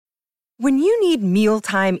When you need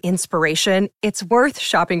mealtime inspiration, it's worth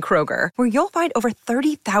shopping Kroger, where you'll find over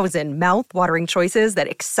 30,000 mouth-watering choices that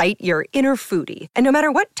excite your inner foodie. And no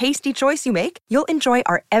matter what tasty choice you make, you'll enjoy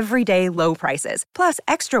our everyday low prices, plus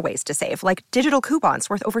extra ways to save, like digital coupons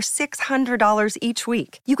worth over $600 each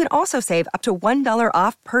week. You can also save up to $1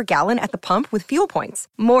 off per gallon at the pump with fuel points.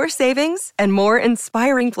 More savings and more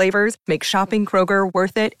inspiring flavors make shopping Kroger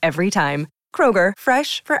worth it every time. Kroger,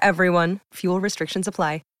 fresh for everyone. Fuel restrictions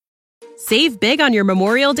apply. Save big on your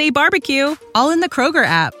Memorial Day barbecue, all in the Kroger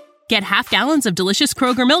app. Get half gallons of delicious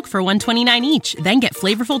Kroger milk for $1.29 each. Then get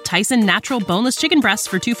flavorful Tyson natural boneless chicken breasts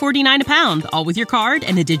for $2.49 a pound, all with your card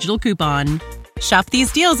and a digital coupon. Shop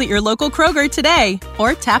these deals at your local Kroger today,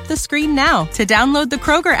 or tap the screen now to download the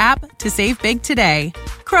Kroger app to save big today.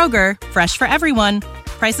 Kroger, fresh for everyone.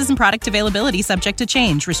 Prices and product availability subject to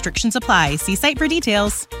change. Restrictions apply. See site for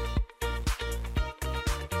details.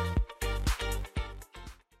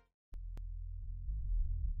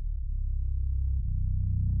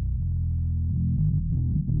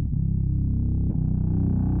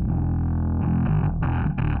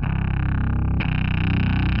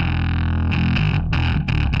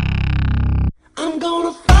 I'm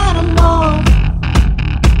gonna fight them all.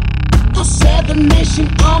 I said the nation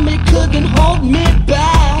army couldn't hold me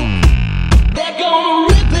back. They're gonna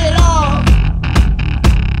rip it off,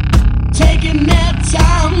 taking their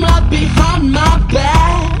time right behind my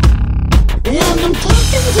back. And I'm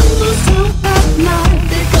talking to myself at night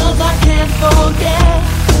because I can't forget.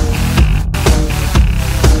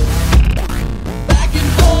 Back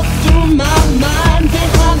and forth through my mind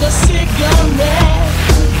behind a cigarette.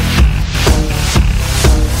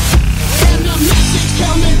 Message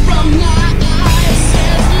coming from my eyes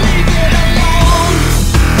says leave it alone.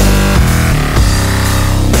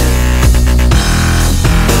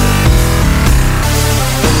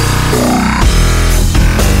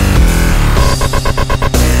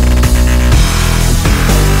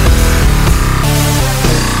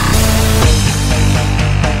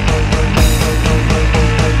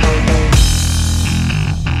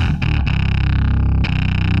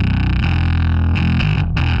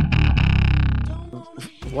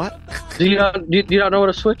 What? Do you not know what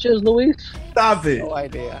a switch is, Luis? Stop it. No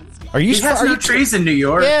idea. Are you? He has no trees in New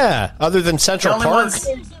York. Yeah, other than Central Park.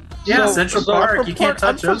 Central Park. You can't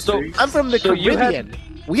touch those trees. I'm from the Caribbean.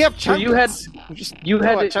 We have chunks. So you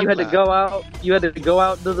had to go out. You had to go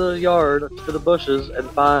out to the yard, to the bushes, and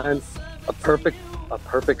find a perfect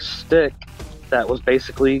stick that was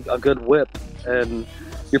basically a good whip, and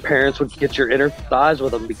your parents would get your inner thighs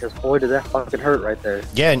with them because boy, did that fucking hurt right there.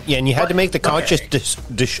 Yeah, and you had to make the conscious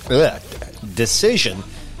decision.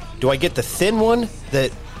 Do I get the thin one that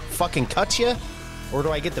fucking cuts you, or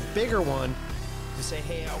do I get the bigger one to say,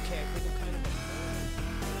 hey, okay, I think I'm kind of...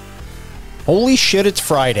 Holy shit, it's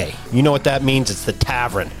Friday. You know what that means? It's the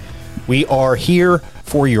Tavern. We are here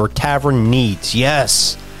for your tavern needs.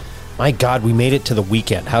 Yes. My God, we made it to the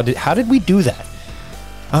weekend. How did we do that?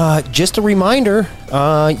 Just a reminder,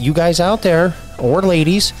 you guys out there, or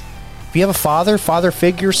ladies, if you have a father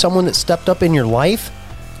figure, someone that stepped up in your life,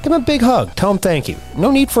 give them a big hug. Tell them thank you. No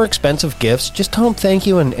need for expensive gifts. Just tell them thank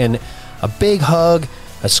you and a big hug,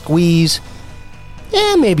 a squeeze,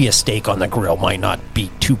 and maybe a steak on the grill might not be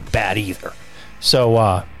too bad either.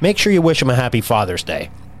 So make sure you wish them a happy Father's Day.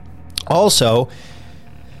 Also,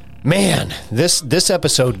 man, this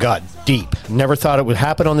episode got deep. Never thought it would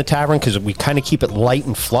happen on the Tavern because we kind of keep it light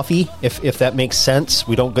and fluffy, if that makes sense.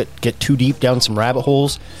 We don't get too deep down some rabbit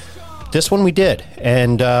holes. This one we did,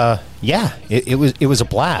 and yeah, it was a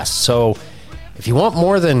blast. So if you want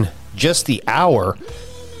more than just the hour,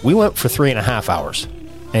 we went for 3.5 hours.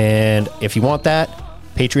 And if you want that,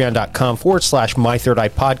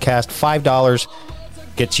 patreon.com/mythirdeyepodcast. $5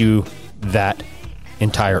 gets you that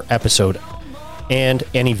entire episode and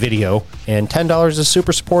any video, and $10 is a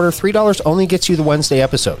super supporter. $3 only gets you the Wednesday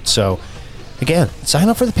episode. So again, sign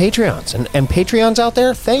up for the Patreons, and Patreons out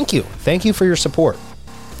there, thank you for your support.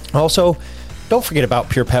 Also, don't forget about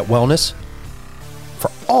Pure Pet Wellness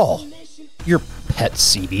for all your pet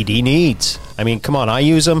CBD needs. I mean, come on, I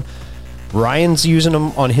use them. Ryan's using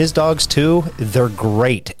them on his dogs too. They're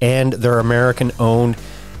great, and they're American owned,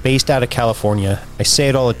 based out of California. I say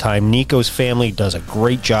it all the time. Nico's family does a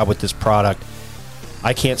great job with this product.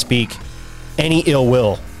 I can't speak any ill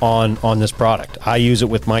will on this product. I use it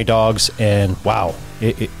with my dogs, and wow,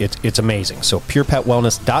 it's amazing. So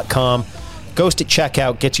purepetwellness.com. Goes to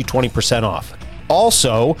checkout, gets you 20% off.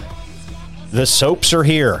 Also, the soaps are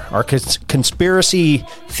here. Our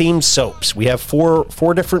conspiracy-themed soaps. We have four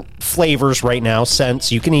different flavors right now,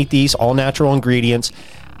 scents. You can eat these, all natural ingredients.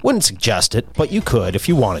 Wouldn't suggest it, but you could if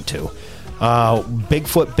you wanted to.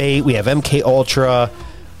 Bigfoot Bait. We have MK Ultra.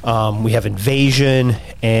 We have Invasion.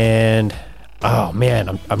 And, oh,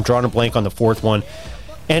 man, I'm drawing a blank on the fourth one.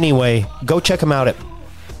 Anyway, go check them out at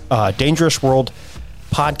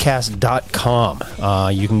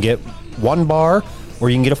dangerousworldpodcast.com. You can get one bar or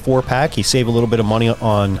you can get a 4-pack. You save a little bit of money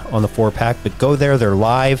on the 4-pack, but go there. They're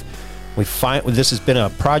live. This has been a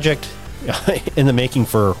project in the making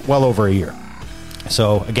for well over a year.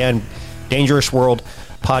 So, again,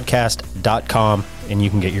 dangerousworldpodcast.com, and you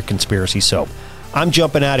can get your conspiracy soap. I'm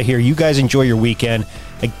jumping out of here. You guys enjoy your weekend.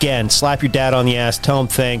 Again, slap your dad on the ass, tell him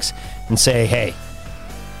thanks, and say, hey,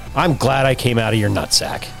 I'm glad I came out of your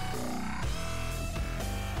nutsack.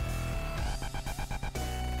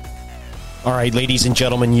 All right, ladies and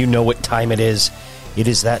gentlemen, you know what time it is. It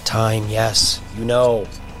is that time, yes. You know,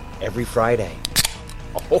 every Friday.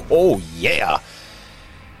 Oh yeah.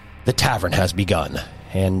 The tavern has begun.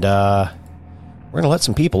 And we're going to let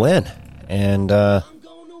some people in. And,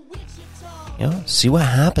 see what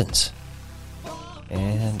happens.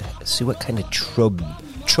 And see what kind of trouble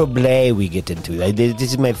we get into. This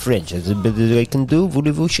is my French. I can do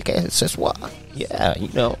voulez-vous ce soir. Yeah,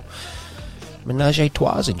 menage a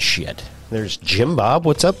trois and shit. There's Jim Bob.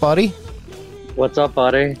 What's up, buddy? What's up,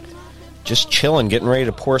 buddy? Just chilling, getting ready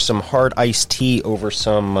to pour some hard iced tea over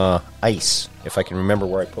some ice, if I can remember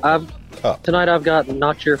where I put my cup. Tonight I've got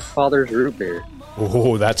Not Your Father's root beer.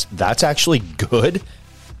 Oh, that's actually good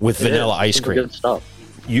with vanilla ice cream. Good stuff.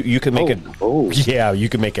 You can make you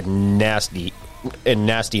can make a nasty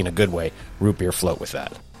in a good way root beer float with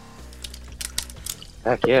that.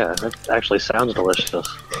 Heck yeah, that actually sounds delicious.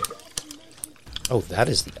 Oh, that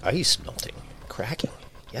is the ice melting, cracking.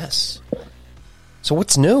 Yes. So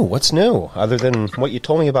what's new? What's new other than what you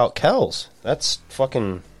told me about Kells? That's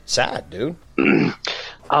fucking sad, dude.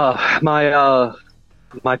 My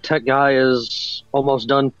tech guy is almost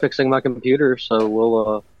done fixing my computer,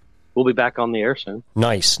 so we'll be back on the air soon.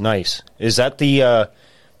 Nice. Is that the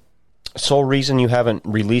sole reason you haven't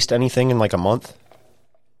released anything in like a month?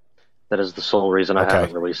 That is the sole reason I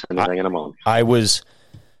haven't released anything in a month. I was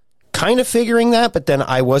kind of figuring that, but then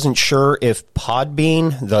I wasn't sure if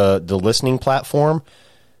Podbean, the listening platform,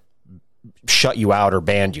 shut you out or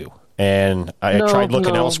banned you. And I tried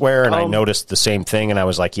looking elsewhere, and I noticed the same thing, and I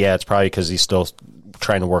was like, yeah, it's probably because he's still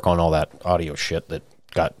trying to work on all that audio shit that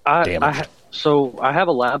got damaged. So I have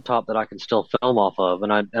a laptop that I can still film off of,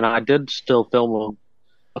 and I did still film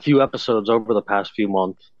a few episodes over the past few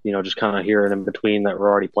months, just kind of here and in between that were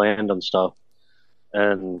already planned and stuff.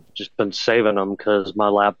 And just been saving them because my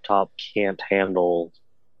laptop can't handle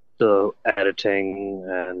the editing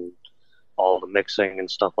and all the mixing and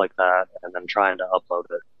stuff like that, and then trying to upload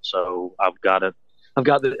it. So I've got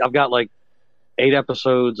like 8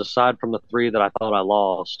 episodes aside from the 3 that I thought I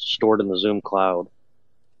lost stored in the Zoom cloud,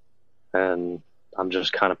 and I'm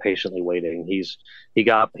just kind of patiently waiting. He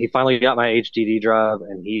finally got my HDD drive,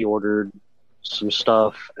 and he ordered some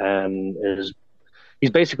stuff and he's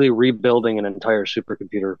basically rebuilding an entire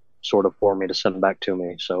supercomputer sort of for me to send back to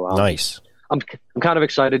me. So nice. I'm kind of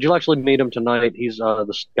excited. You'll actually meet him tonight. He's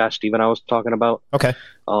the guy Steven I was talking about. Okay.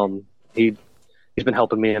 He's been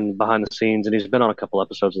helping me in behind the scenes, and he's been on a couple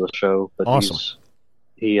episodes of the show. But awesome.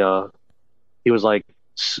 He was like,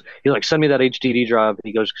 send me that HDD drive.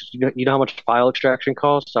 He goes, you know how much file extraction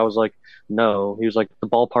costs? I was like, no. He was like, the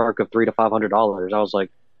ballpark of $300 to $500. I was like,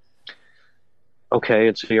 okay,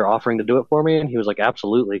 and so you're offering to do it for me? And he was like,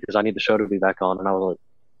 absolutely, because I need the show to be back on. And I was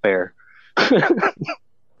like, fair.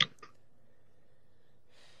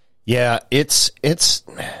 Yeah, it's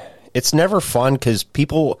never fun because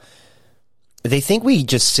people, they think we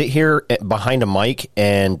just sit here behind a mic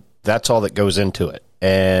and that's all that goes into it.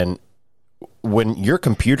 And when your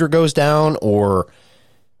computer goes down or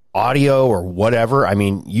audio or whatever, I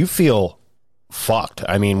mean, you feel fucked.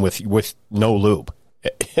 I mean, with no lube.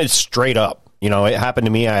 It's straight up. It happened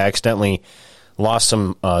to me. I accidentally lost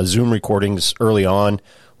some Zoom recordings early on,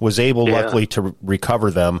 was able, luckily, to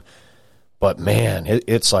recover them. But, man,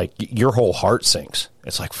 it's like your whole heart sinks.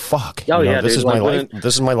 It's like, fuck. This is my life.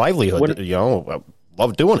 This is my livelihood. I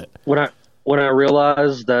love doing it. When I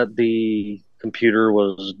realized that the computer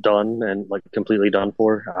was done and, completely done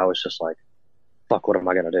for, I was just like, fuck, what am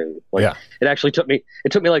I going to do? It actually took me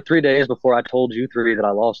like 3 days before I told you 3 that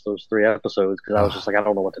I lost those 3 episodes because I was just like, I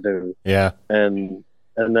don't know what to do. Yeah. And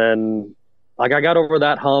then I got over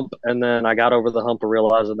that hump, and then I got over the hump of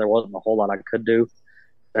realizing there wasn't a whole lot I could do.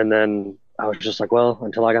 And then I was just like, well,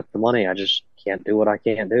 until I got the money, I just can't do what I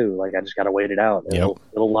can't do. I just got to wait it out.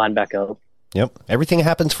 It'll line back up. Yep. Everything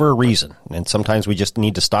happens for a reason. And sometimes we just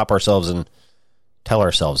need to stop ourselves and tell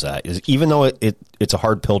ourselves that, even though it's a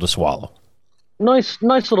hard pill to swallow. Nice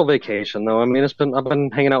little vacation though. I mean, I've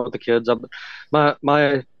been hanging out with the kids.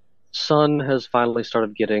 My son has finally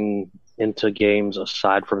started getting into games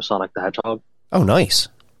aside from Sonic the Hedgehog, Oh, nice.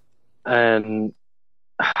 and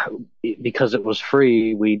because it was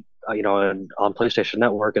free, we and on PlayStation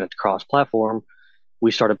Network and it's cross-platform,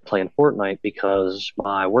 we started playing Fortnite because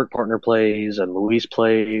my work partner plays and Luis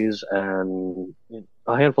plays and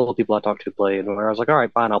a handful of people I talked to play, and I was like, all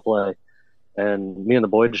right, fine, I'll play. And me and the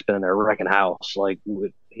boy just been in there wrecking house. Like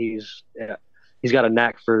he's got a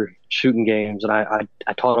knack for shooting games, and I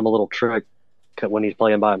taught him a little trick when he's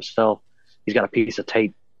playing by himself. He's got a piece of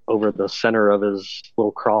tape over the center of his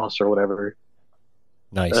little cross or whatever,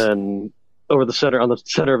 Nice. and over the center on the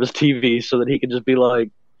center of his TV, so that he could just be like,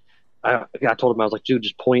 I told him, I was like, dude,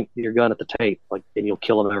 just point your gun at the tape, like, and you'll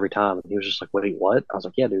kill him every time. And he was just like, wait, what? I was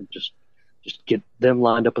like, yeah, dude, just get them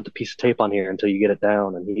lined up with the piece of tape on here until you get it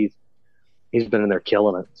down. And he's been in there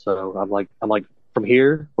killing it. So I'm like, from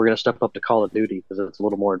here, we're gonna step up to Call of Duty because it's a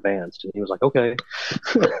little more advanced. And he was like, okay.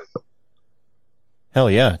 Hell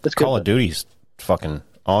yeah. That's Call good. of Duty's fucking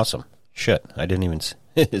awesome. Shit. I didn't even...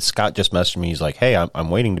 Scott just messaged me. He's like, hey, I'm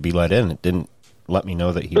waiting to be let in. It didn't let me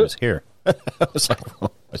know that he was here. I was like,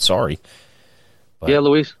 well, sorry. But, Yeah,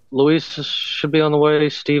 Luis should be on the way.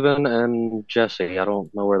 Steven and Jesse. I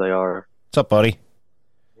don't know where they are. what's up, buddy?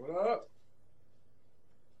 What up?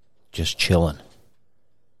 Just chilling.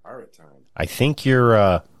 Pirate time. I think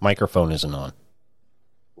your microphone isn't on.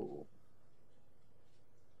 Ooh.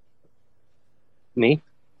 Me?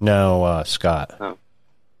 No, Scott. Oh.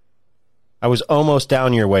 I was almost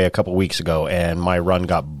down your way a couple weeks ago, and my run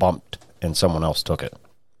got bumped, and someone else took it.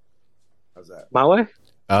 How's that? My way?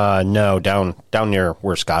 No, down near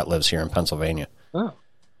where Scott lives here in Pennsylvania. Oh.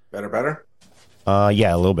 Better?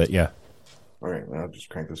 Yeah, a little bit, yeah. All right, now just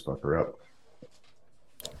crank this fucker up.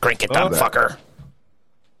 Crank it down, fucker.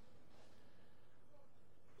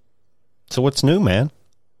 So what's new, man?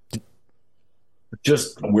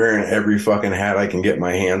 Just wearing every fucking hat I can get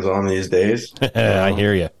my hands on these days. I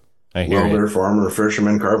hear you. Welder, farmer,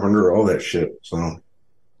 fisherman, carpenter, all that shit. So,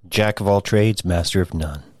 Jack of all trades, master of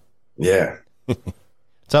none. yeah.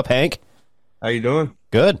 What's up, Hank? How you doing?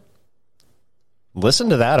 Good. Listen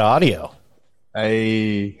to that audio.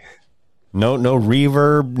 Hey, No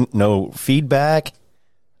reverb, no feedback.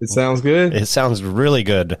 it sounds good. It sounds really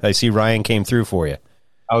good. I see Ryan came through for you.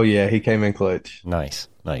 Oh yeah, he came in clutch. Nice.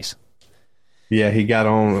 Yeah, he got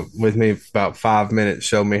on with me about 5 minutes,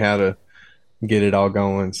 showed me how to get it all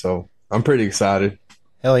going. So I'm pretty excited.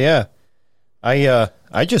 Hell yeah.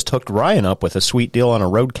 I just hooked Ryan up with a sweet deal on a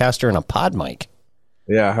Rodecaster and a pod mic.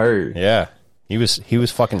 Yeah, I heard. Yeah. He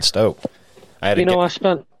was fucking stoked. I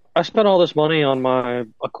spent all this money on my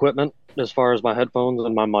equipment as far as my headphones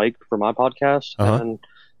and my mic for my podcast, and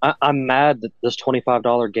I'm mad that this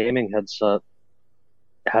 $25 gaming headset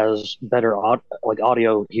has better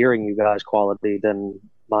audio hearing you guys quality than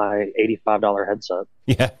my $85 headset.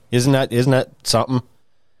 Yeah. Isn't that something?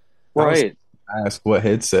 Right. I asked what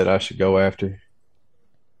headset I should go after.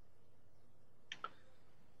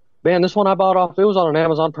 Man, this one I bought it was on an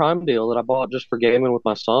Amazon Prime deal that I bought just for gaming with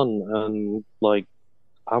my son, and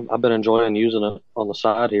I've been enjoying using it on the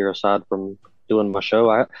side here aside from doing my show.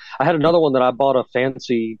 I had another one that I bought a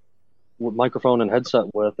fancy microphone and headset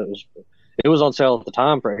with. It was on sale at the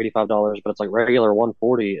time for $85, but it's like regular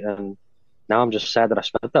 $140, and now I'm just sad that I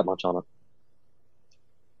spent that much on it.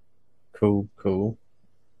 Cool.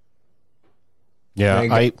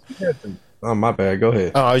 Yeah, Oh, my bad. Go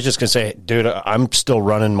ahead. I was just going to say, dude, I'm still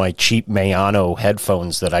running my cheap Mayano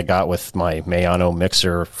headphones that I got with my Mayano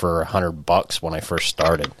mixer for $100 when I first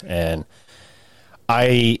started. And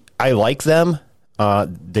I like them.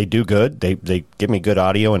 They do good. They give me good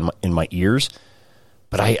audio in my ears.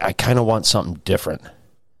 But I kind of want something different.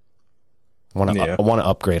 I want to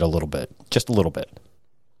upgrade a little bit. Just a little bit.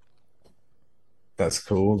 That's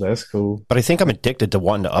cool. But I think I'm addicted to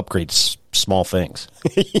wanting to upgrade small things.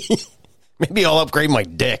 Maybe I'll upgrade my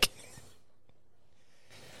dick.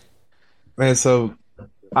 Man, so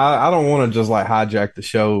I don't want to just like hijack the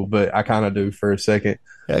show, but I kind of do for a second.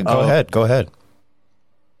 Yeah, go ahead.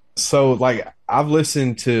 So like I've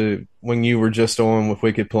listened to when you were just on with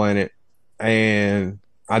Wicked Planet, and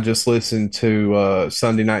I just listened to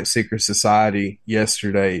Sunday Night Secret Society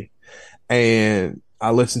yesterday, and I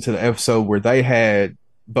listened to the episode where they had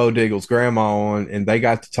Bo Diggle's grandma on, and they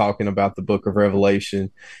got to talking about the Book of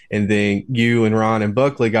Revelation, and then you and Ron and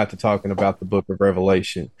Buckley got to talking about the Book of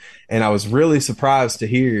Revelation, and I was really surprised to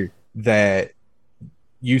hear that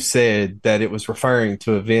you said that it was referring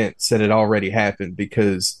to events that had already happened,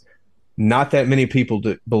 because not that many people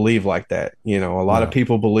believe like that. A lot of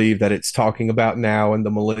people believe that it's talking about now and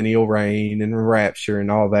the millennial reign and rapture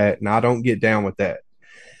and all that. And I don't get down with that.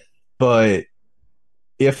 But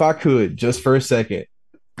if I could, just for a second,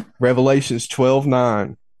 Revelations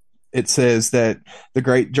 12:9, it says that the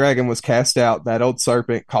great dragon was cast out, that old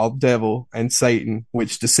serpent called devil and Satan,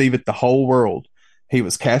 which deceiveth the whole world. He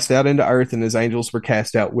was cast out into earth, and his angels were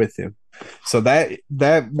cast out with him. So that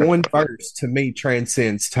one verse to me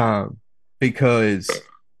transcends time, because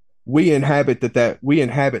we inhabit that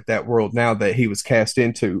world now that he was cast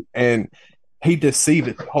into, and he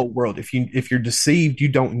deceiveth the whole world. If you're deceived, you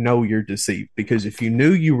don't know you're deceived, because if you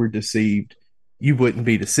knew you were deceived, you wouldn't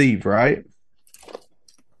be deceived, right?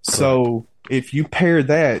 So if you pair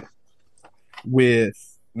that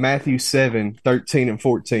with Matthew 7:13 and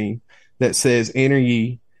 14, that says, "Enter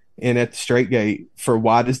ye in at the straight gate, for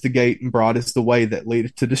wide is the gate and broad is the way that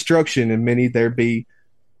leadeth to destruction, and many there be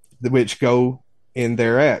which go in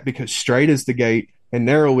thereat, because straight is the gate and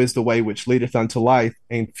narrow is the way which leadeth unto life,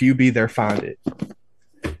 and few be there find it."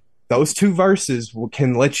 Those two verses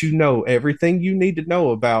can let you know everything you need to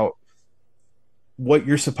know about what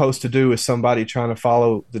you're supposed to do as somebody trying to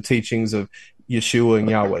follow the teachings of Yeshua and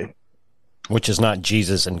Yahweh, which is not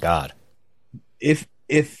Jesus and God. If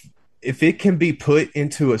it can be put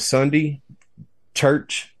into a Sunday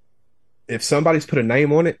church, if somebody's put a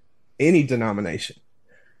name on it, any denomination,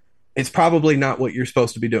 it's probably not what you're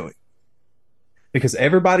supposed to be doing, because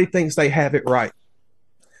everybody thinks they have it right.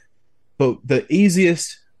 But the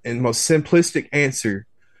easiest and most simplistic answer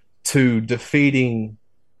to defeating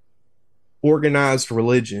organized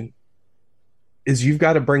religion is you've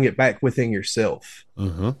got to bring it back within yourself.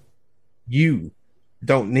 Mm-hmm. You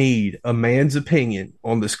don't need a man's opinion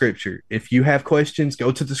on the scripture. If you have questions,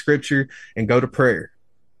 go to the scripture and go to prayer.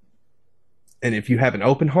 And if you have an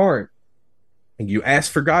open heart and you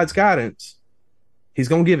ask for God's guidance, he's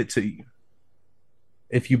going to give it to you.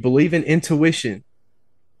 If you believe in intuition,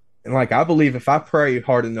 and like I believe if I pray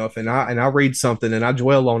hard enough and I read something and I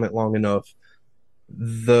dwell on it long enough,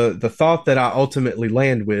 the thought that I ultimately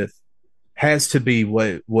land with has to be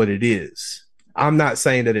what it is. I'm not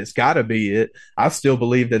saying that it's got to be it. I still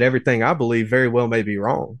believe that everything I believe very well may be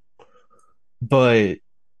wrong. But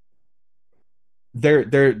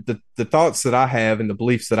the thoughts that I have and the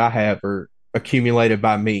beliefs that I have are accumulated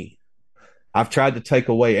by me. I've tried to take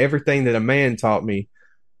away everything that a man taught me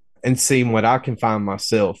and see what I can find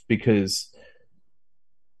myself, because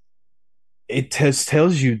it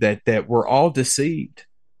tells you that we're all deceived.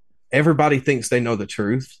 Everybody thinks they know the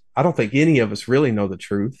truth. I don't think any of us really know the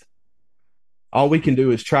truth. All we can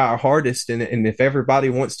do is try our hardest, and if everybody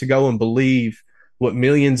wants to go and believe what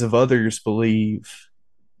millions of others believe,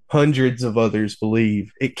 hundreds of others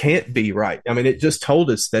believe, it can't be right. I mean, it just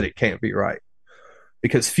told us that it can't be right,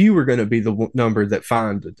 because few are going to be the number that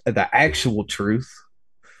find the actual truth.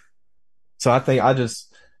 So I think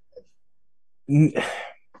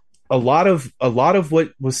a lot of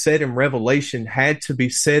what was said in Revelation had to be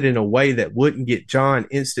said in a way that wouldn't get John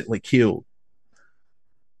instantly killed.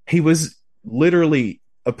 He was literally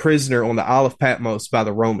a prisoner on the Isle of Patmos by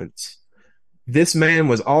the Romans. This man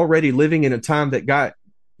was already living in a time that got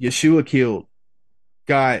Yeshua killed,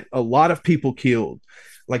 got a lot of people killed.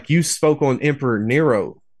 Like you spoke on Emperor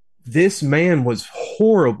Nero. This man was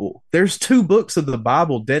horrible. There's 2 books of the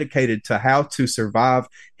Bible dedicated to how to survive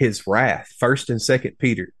his wrath. 1st and 2nd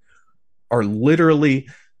Peter are literally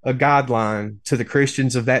a guideline to the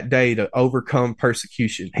Christians of that day to overcome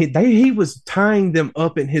persecution. He was tying them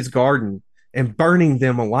up in his garden and burning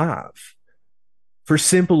them alive for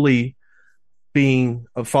simply being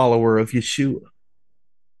a follower of Yeshua.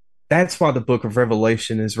 That's why the book of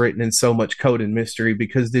Revelation is written in so much code and mystery,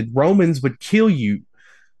 because the Romans would kill you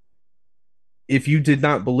if you did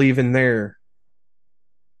not believe in their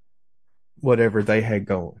whatever they had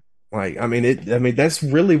going. Like, I mean, that's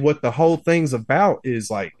really what the whole thing's about, is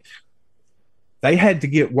like they had to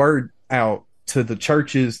get word out to the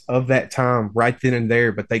churches of that time right then and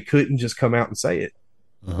there, but they couldn't just come out and say it.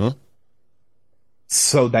 Uh-huh.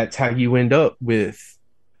 So that's how you end up with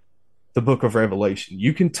the book of Revelation.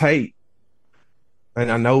 You can take, and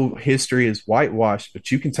I know history is whitewashed,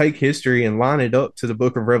 but you can take history and line it up to the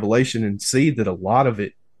book of Revelation and see that a lot of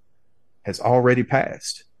it has already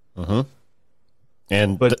passed. Uh-huh.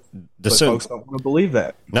 And but folks don't want to believe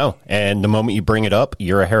that. No, and the moment you bring it up,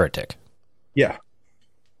 you're a heretic. Yeah.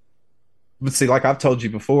 But see, like I've told you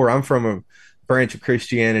before, I'm from a branch of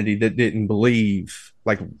Christianity that didn't believe,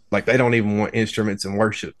 like they don't even want instruments in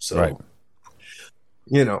worship. So, right.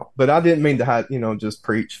 But I didn't mean to just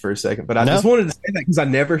preach for a second. But I just wanted to say that because I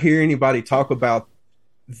never hear anybody talk about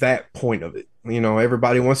that point of it.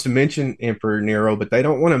 Everybody wants to mention Emperor Nero, but they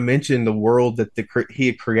don't want to mention the world that he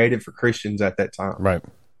had created for Christians at that time. Right.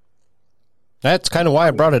 That's kind of why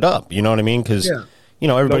I brought it up. You know what I mean? Because,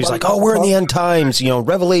 everybody's like, oh, we're in the end times.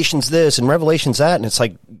 Revelation's this and Revelation's that. And it's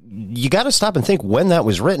like, you got to stop and think when that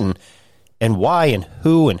was written and why and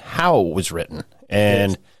who and how it was written.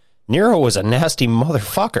 And Nero was a nasty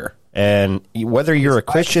motherfucker. And whether you're a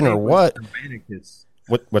Christian or what.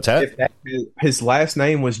 What's that? His last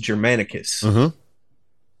name was Germanicus. Mm-hmm.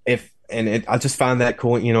 I just find that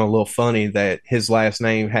cool, a little funny that his last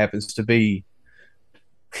name happens to be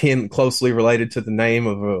closely related to the name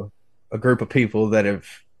of a group of people that have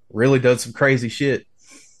really done some crazy shit.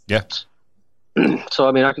 Yeah. So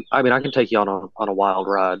I can take you on a wild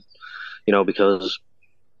ride, because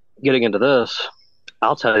getting into this,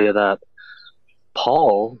 I'll tell you that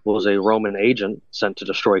Paul was a Roman agent sent to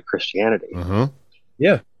destroy Christianity. Mm-hmm.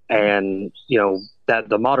 Yeah. And, that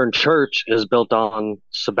the modern church is built on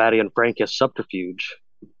Sabbatean Francus subterfuge.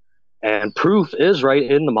 And proof is right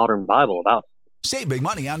in the modern Bible about it. Save big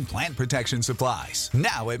money on plant protection supplies,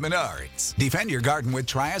 now at Menards. Defend your garden with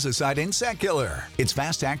Triazicide Insect Killer. Its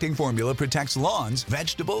fast-acting formula protects lawns,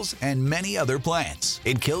 vegetables, and many other plants.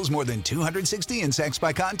 It kills more than 260 insects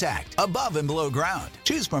by contact, above and below ground.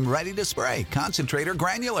 Choose from ready to spray, concentrate, or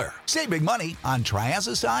granular. Save big money on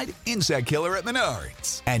Triazicide Insect Killer at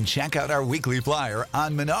Menards. And check out our weekly flyer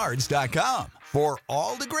on Menards.com for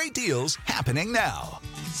all the great deals happening now.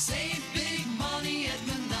 Save big money at Menards.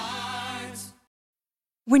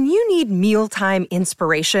 When you need mealtime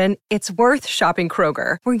inspiration, it's worth shopping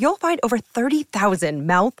Kroger, where you'll find over 30,000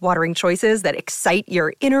 mouth-watering choices that excite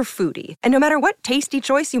your inner foodie. And no matter what tasty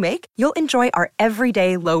choice you make, you'll enjoy our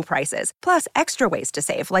everyday low prices, plus extra ways to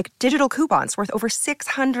save, like digital coupons worth over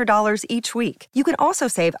 $600 each week. You can also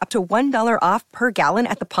save up to $1 off per gallon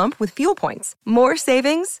at the pump with fuel points. More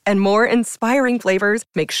savings and more inspiring flavors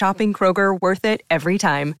make shopping Kroger worth it every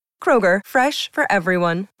time. Kroger, fresh for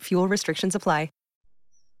everyone. Fuel restrictions apply.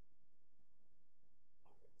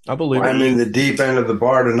 I believe I'm in the deep end of the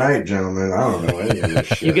bar tonight, gentlemen. I don't know any of this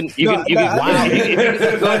shit. You can wow. If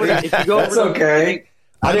you go over That's okay.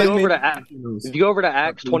 If you go over to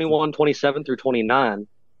Acts 21:27 through 29,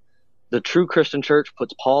 the true Christian church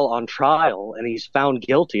puts Paul on trial, and he's found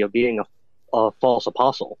guilty of being a false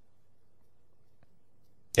apostle.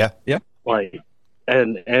 Yeah.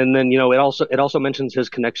 And then it also mentions his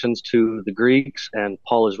connections to the Greeks, and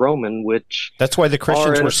Paul is Roman, which that's why the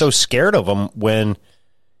Christians were so scared of him when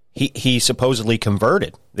he supposedly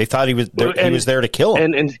converted. They thought he was there to kill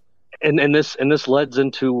him. And this leads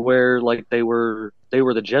into where they were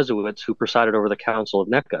the Jesuits who presided over the Council of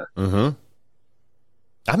Nicea. Mm-hmm.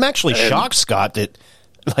 I'm actually shocked, Scott, that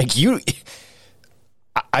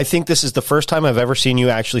I think this is the first time I've ever seen you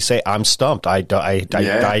actually say I'm stumped. I don't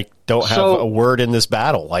have a word in this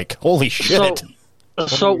battle. Holy shit.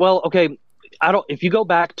 Okay. If you go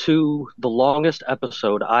back to the longest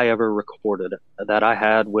episode I ever recorded that I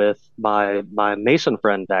had with my Mason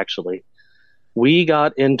friend, actually, we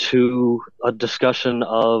got into a discussion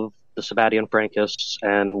of the Sabbatean Frankists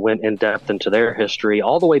and went in depth into their history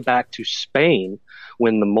all the way back to Spain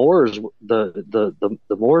when the Moors, the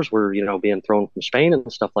Moors were, being thrown from Spain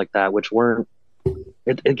and stuff like that, which weren't,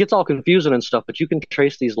 it gets all confusing and stuff, but you can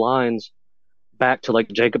trace these lines back to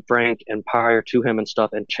Jacob Frank and prior to him and stuff,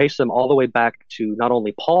 and chase them all the way back to not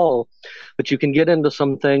only Paul, but you can get into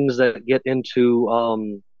some things that get into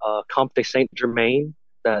Comte de Saint Germain,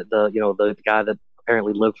 that the guy that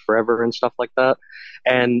apparently lived forever and stuff like that,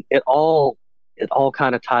 and it all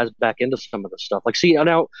kind of ties back into some of the stuff.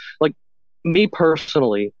 Me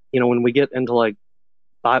personally, when we get into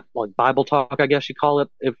Bible talk, I guess you call it,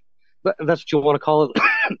 if that's what you want to call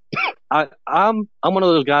it, I'm one of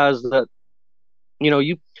those guys that.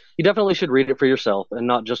 You definitely should read it for yourself and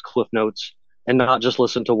not just Cliff Notes and not just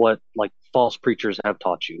listen to what false preachers have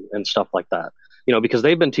taught you and stuff like that. Because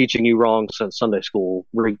they've been teaching you wrong since Sunday school,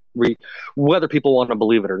 whether people want to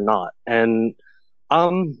believe it or not. And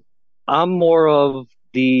I'm more of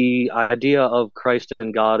the idea of Christ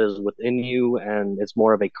and God is within you, and it's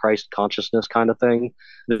more of a Christ consciousness kind of thing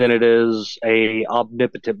than it is a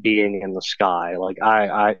omnipotent being in the sky.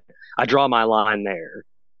 I draw my line there.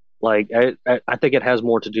 I think it has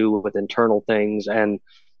more to do with internal things, and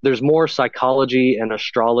there's more psychology and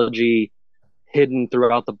astrology hidden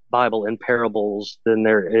throughout the Bible in parables than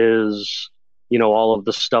there is, all of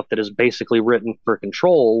the stuff that is basically written for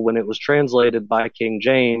control when it was translated by King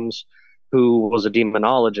James, who was a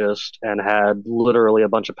demonologist and had literally a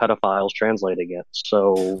bunch of pedophiles translating it.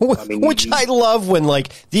 So, which I love when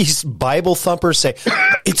these Bible thumpers say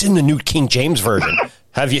it's in the New King James Version.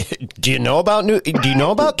 Do you know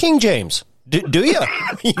about King James? Do you?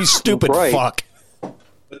 You stupid fuck.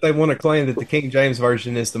 But they want to claim that the King James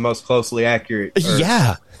version is the most closely accurate.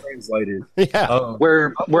 Translated. Yeah.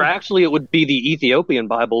 Where actually it would be the Ethiopian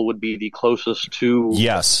Bible would be the closest to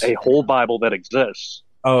a whole Bible that exists.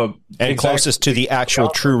 And closest to the actual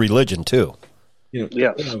true religion too.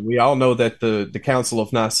 We all know that the Council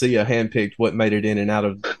of Nicaea handpicked what made it in and out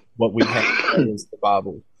of what we have as the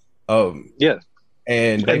Bible.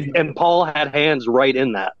 And Paul had hands right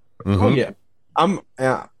in that. Mm-hmm. Oh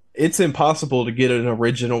yeah, it's impossible to get an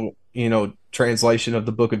original, translation of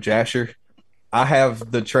the Book of Jasher. I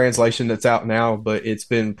have the translation that's out now, but it's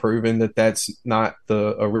been proven that that's not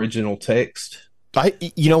the original text.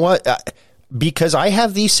 You know what? Because I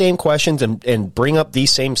have these same questions and bring up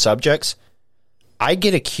these same subjects, I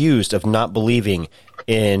get accused of not believing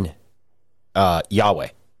in Yahweh.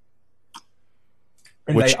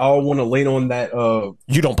 And they all want to lean on that.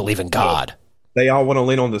 You don't believe in God. They all want to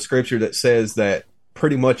lean on the scripture that says that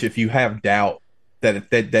pretty much if you have doubt,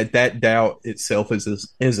 that doubt itself is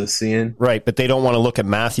a sin. Right, but they don't want to look at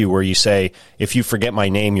Matthew where you say, if you forget my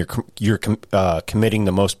name, you're committing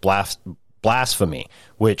the most blasphemy,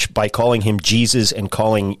 which by calling him Jesus and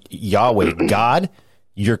calling Yahweh God,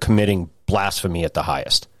 you're committing blasphemy at the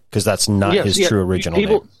highest, because that's not his true original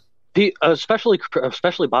name. Especially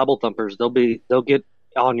Bible thumpers, they'll get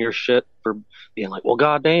on your shit for being like, well,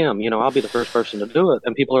 goddamn, I'll be the first person to do it.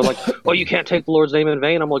 And people are like, well, you can't take the Lord's name in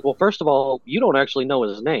vain. I'm like, well, first of all, you don't actually know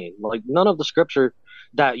his name. Like, none of the scripture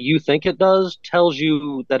that you think it does tells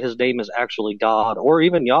you that his name is actually God or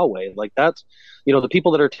even Yahweh. Like, that's, the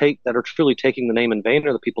people that are truly taking the name in vain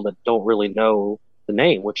are the people that don't really know the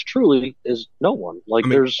name, which truly is no one. Like,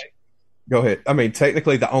 go ahead. I mean,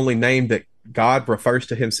 technically the only name that God refers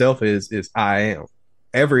to himself is I am.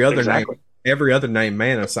 Every other name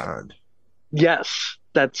man assigned. Yes,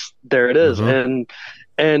 there it is. Mm-hmm.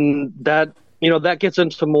 And that, that gets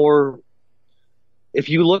into more, if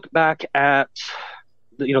you look back at,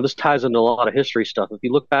 this ties into a lot of history stuff. If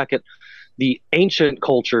you look back at the ancient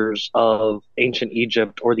cultures of ancient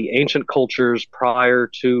Egypt or the ancient cultures prior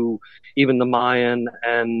to even the Mayan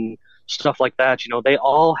and stuff like that, they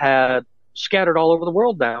all had, scattered all over the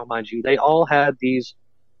world now, mind you, they all had these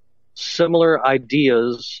similar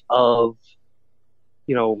ideas of,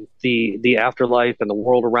 the afterlife and the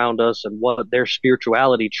world around us and what their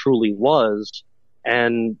spirituality truly was.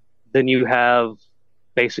 And then you have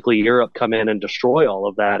basically Europe come in and destroy all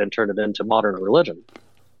of that and turn it into modern religion.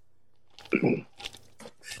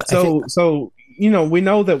 So we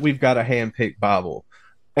know that we've got a hand-picked Bible,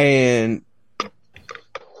 and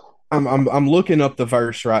I'm looking up the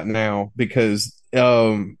verse right now because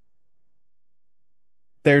there's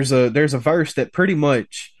a verse that pretty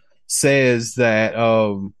much says that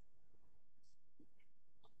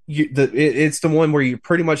it's the one where you're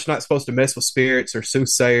pretty much not supposed to mess with spirits or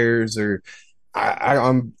soothsayers or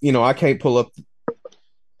I can't pull up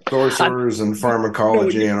sorcerers and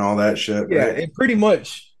pharmacology and all that shit. Yeah, right? It pretty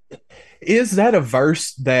much is that a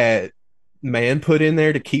verse that man put in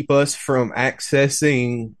there to keep us from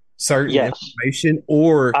accessing certain information,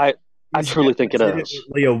 or I truly think it is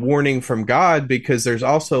a warning from God, because there's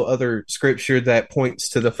also other scripture that points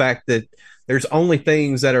to the fact that there's only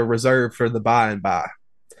things that are reserved for the by and by.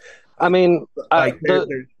 I mean,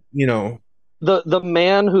 the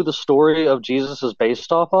man who the story of Jesus is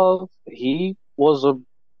based off of, he was a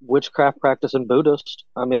witchcraft practicing Buddhist.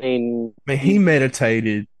 I mean, he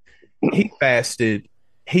meditated, he fasted,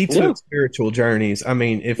 he took spiritual journeys. I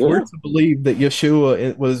mean, if we're to believe that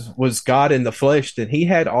Yeshua was God in the flesh, then he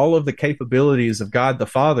had all of the capabilities of God the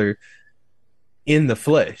Father in the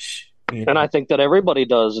flesh. And I think that everybody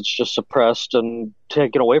does. It's just suppressed and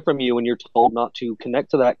taken away from you, and you're told not to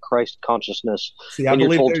connect to that Christ consciousness. And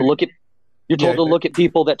you're told to look at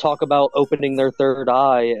people that talk about opening their third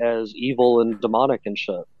eye as evil and demonic and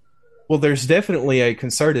shit. Well, there's definitely a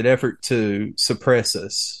concerted effort to suppress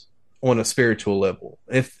us on a spiritual level.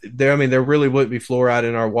 There really would be fluoride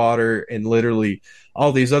in our water and literally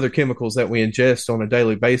all these other chemicals that we ingest on a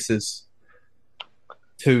daily basis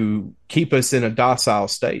to keep us in a docile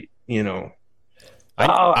state. I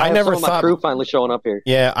never thought my crew finally showing up here.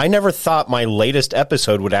 Yeah, I never thought my latest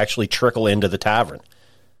episode would actually trickle into the tavern.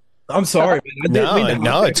 I'm sorry, man.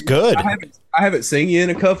 No, it's good. I haven't seen you in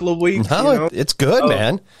a couple of weeks. No, it's good,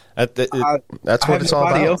 man. That's what it's all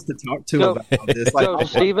about. Else to talk to about this.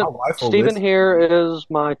 Steven here is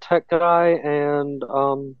my tech guy, and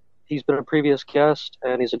he's been a previous guest,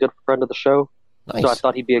 and he's a good friend of the show. Nice. So I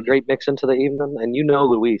thought he'd be a great mix into the evening. And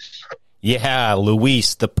Luis. Yeah,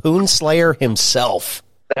 Luis, the Poon Slayer himself.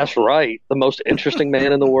 That's right. The most interesting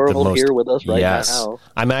man in the world here with us right now.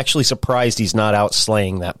 I'm actually surprised he's not out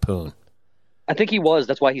slaying that poon. I think he was.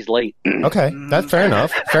 That's why he's late. Okay, that's fair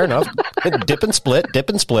enough. Fair enough. Dip and split.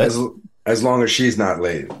 As long as she's not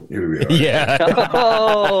late. Yeah.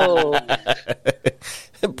 Oh.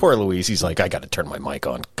 Poor Luis. He's like, I got to turn my mic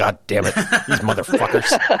on. God damn it. These motherfuckers.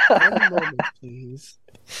 Please.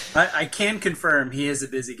 I can confirm he is a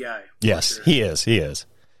busy guy. Yes, sure. He is.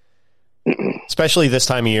 Especially this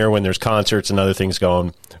time of year when there's concerts and other things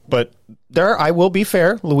going. But I will be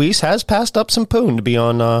fair, Luis has passed up some poon to be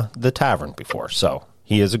on the tavern before, so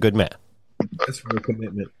he is a good man. That's real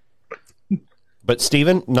commitment. But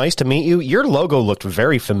Steven, nice to meet you. Your logo looked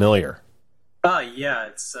very familiar. Yeah,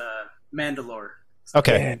 it's Mandalore.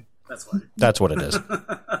 Okay. That's what it is.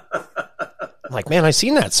 I'm like, man, I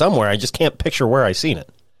seen that somewhere. I just can't picture where I seen it.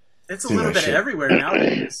 It's a little bit everywhere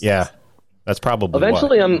nowadays. Yeah. That's probably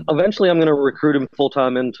eventually I'm going to recruit him full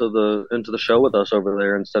time into the show with us over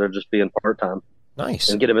there instead of just being part time. Nice.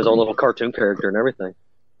 And get him his own little cartoon character and everything.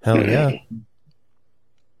 Hell yeah.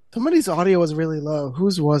 Somebody's audio was really low.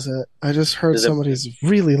 Whose was it? I just heard somebody's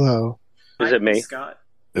really low. Is it me? Scott.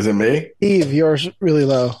 Is it me? Eve, yours really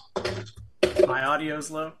low. My audio's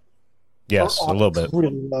low? Yes, a little bit.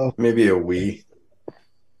 Really low. Maybe a wee.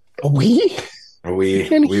 A wee? A wee.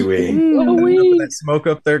 A wee. That smoke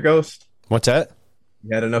up there, Ghost? What's that?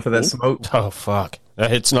 You had enough of that smoke? Oh, fuck.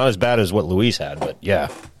 It's not as bad as what Luis had, but yeah.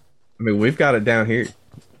 I mean, we've got it down here.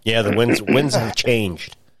 Yeah, the winds have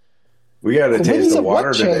changed. We got to taste the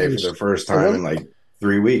water today for the first time in like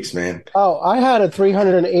 3 weeks, man. Oh, I had a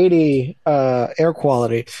 380 air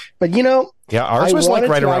quality. But, you know... Yeah, ours was like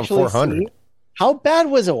right around 400. How bad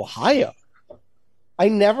was Ohio? I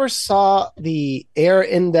never saw the air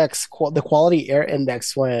index, the quality air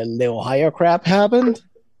index when the Ohio crap happened.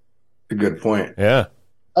 A good point. Yeah.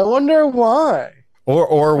 I wonder why.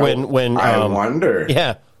 Or when I wonder.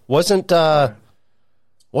 Yeah. Wasn't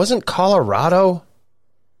Colorado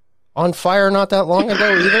on fire not that long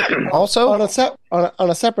ago either? Also? On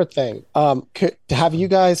a separate thing. Have you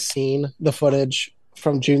guys seen the footage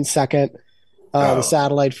from June 2nd? The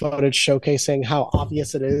satellite footage showcasing how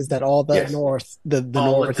obvious it is that all the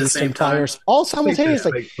northeastern fires all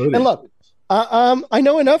simultaneously. And look, I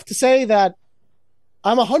know enough to say that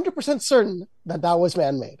I'm 100% certain that was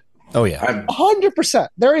man-made. Oh yeah, 100%.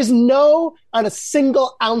 There is not a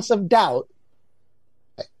single ounce of doubt.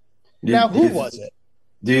 Now, who was it?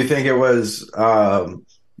 Do you think it was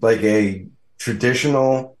like a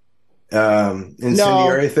traditional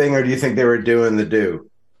incendiary thing, or do you think they were doing the do?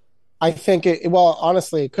 I think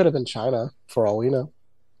honestly, it could have been China for all we know.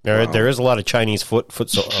 There is a lot of Chinese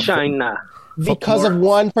China. Because of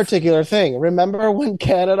one particular thing. Remember when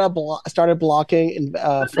Canada started blocking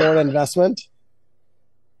foreign investment?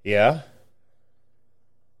 Yeah.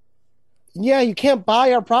 Yeah, you can't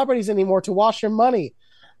buy our properties anymore to wash your money.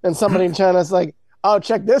 And somebody in China's like, "Oh,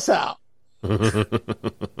 check this out."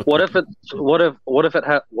 What if it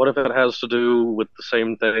has to do with the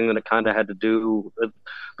same thing that it kind of had to do with,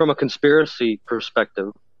 from a conspiracy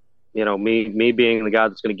perspective? You know, me being the guy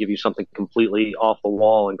that's going to give you something completely off the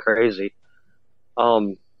wall and crazy.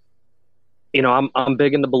 You know, I'm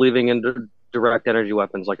big into believing in direct energy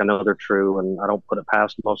weapons. Like, I know they're true, and I don't put it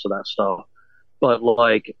past most of that stuff. But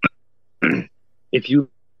like, if you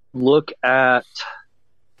look at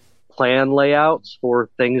plan layouts for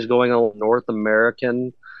things going on North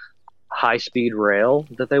American high-speed rail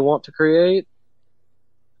that they want to create,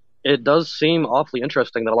 it does seem awfully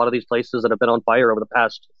interesting that a lot of these places that have been on fire over the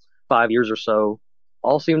past 5 years or so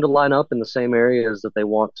all seem to line up in the same areas that they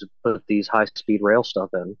want to put these high-speed rail stuff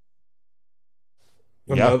in.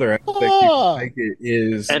 Another aspect you think it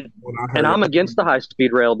is, and I'm against the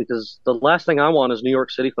high-speed rail because the last thing I want is New York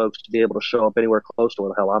City folks to be able to show up anywore close to where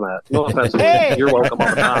the hell I'm at. No offense, you're welcome all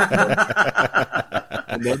the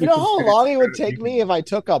time. You know how long it would take me if I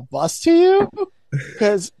took a bus to you,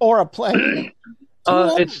 or a plane?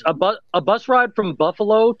 It's a bus ride from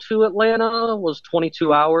Buffalo to Atlanta was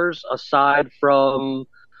 22 hours. Aside from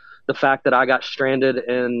the fact that I got stranded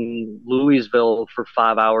in Louisville for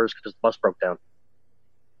 5 hours because the bus broke down.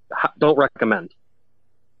 Don't recommend.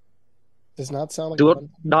 Does not sound like do it.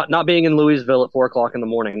 Not being in Louisville at 4:00 in the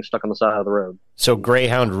morning, stuck on the side of the road. So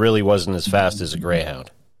Greyhound really wasn't as fast as a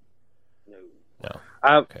Greyhound. No.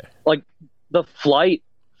 Okay. Like the flight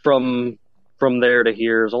from there to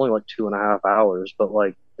here is only like 2.5 hours, but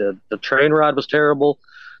like the train ride was terrible.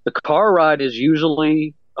 The car ride is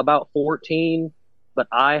usually about 14, but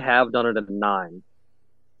I have done it at 9.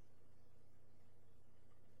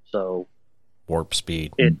 So warp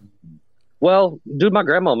speed. Well, dude, my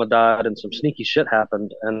grandmama died and some sneaky shit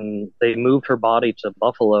happened, and they moved her body to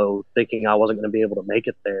Buffalo thinking I wasn't going to be able to make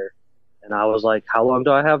it there. And I was like, how long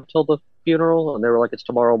do I have till the funeral? And they were like, it's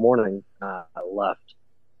tomorrow morning. I left.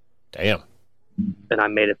 Damn. And I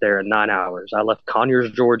made it there in 9 hours. I left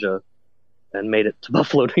Conyers, Georgia, and made it to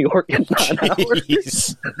Buffalo, New York in 9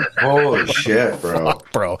 hours. Holy shit, bro.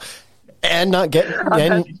 Fuck, bro. And not getting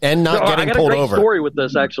getting pulled over. I got a great story with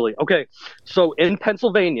this, actually. Okay, so in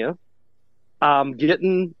Pennsylvania, I'm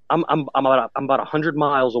about 100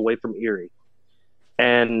 miles away from Erie,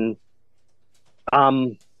 and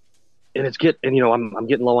I'm getting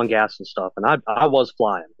low on gas and stuff, and I was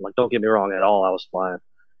flying. Like, don't get me wrong at all, I was flying,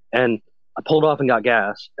 and I pulled off and got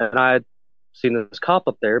gas, and I had seen this cop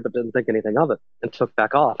up there, but didn't think anything of it, and took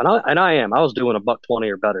back off, and I was doing $120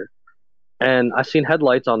 or better, and I seen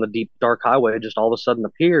headlights on the deep dark highway just all of a sudden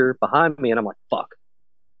appear behind me, and I'm like, fuck.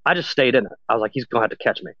 I just stayed in it. I was like, he's gonna have to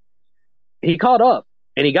catch me. He caught up,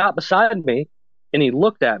 and he got beside me, and he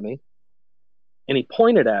looked at me, and he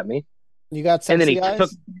pointed at me. You got sexy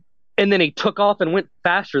eyes? And then he took off and went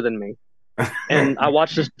faster than me. And I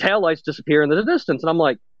watched his taillights disappear in the distance, and I'm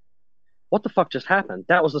like, what the fuck just happened?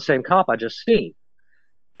 That was the same cop I just seen.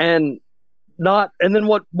 And then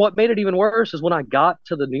what made it even worse is when I got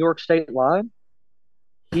to the New York State line,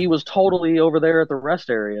 he was totally over there at the rest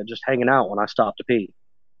area just hanging out when I stopped to pee.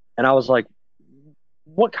 And I was like,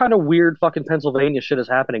 what kind of weird fucking Pennsylvania shit is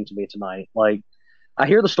happening to me tonight? Like, I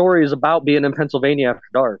hear the stories about being in Pennsylvania after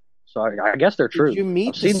dark, so I guess they're true. Did you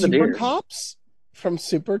meet the super cops from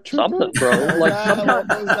Super Trooper? Something, bro. Like, what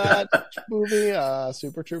was that movie?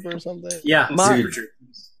 Super Trooper or something? Yeah, Super Trooper.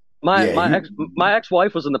 My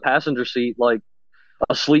ex-wife was in the passenger seat, like,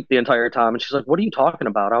 asleep the entire time, and she's like, "What are you talking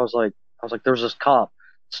about?" I was like, "There's this cop.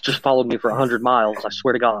 It's just followed me for 100 miles. I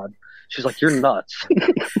swear to God." She's like, "You're nuts."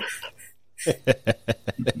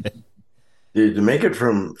 Dude, to make it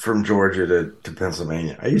from Georgia to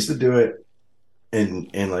Pennsylvania, I used to do it in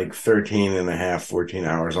like 13 and a half, 14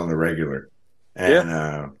 hours on the regular.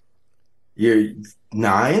 And you're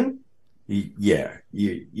 9? Yeah,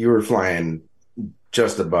 you were flying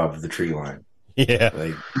just above the tree line. Yeah.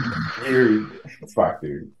 Like, you're fuck,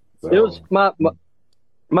 dude. So. It was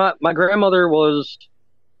my grandmother was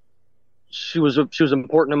she was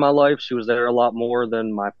important in my life. She was there a lot more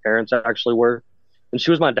than my parents actually were. And she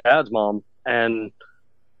was my dad's mom, and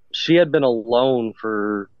she had been alone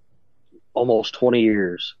for almost 20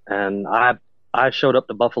 years. And I showed up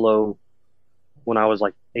to Buffalo when I was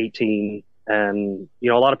like 18, and a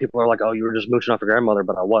lot of people are like, "Oh, you were just mooching off your grandmother,"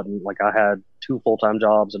 but I wasn't. Like, I had 2 full-time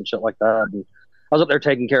jobs and shit like that, and I was up there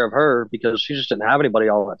taking care of her because she just didn't have anybody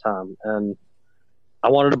all that time. And I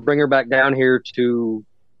wanted to bring her back down here to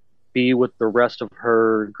be with the rest of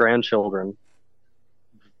her grandchildren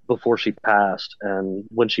before she passed. And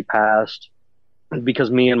when she passed, because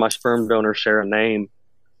me and my sperm donor share a name,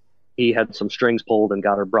 he had some strings pulled and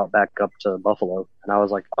got her brought back up to Buffalo. And I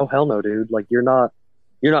was like, oh, hell no, dude. Like, you're not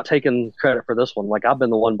taking credit for this one. Like, I've been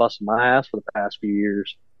the one busting my ass for the past few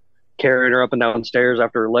years, carrying her up and down stairs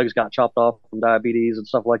after her legs got chopped off from diabetes and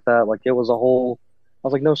stuff like that. Like, it was a whole, I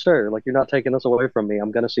was like, no, sir, like, you're not taking this away from me.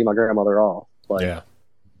 I'm going to see my grandmother off. Like, yeah.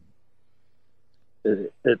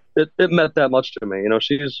 It meant that much to me.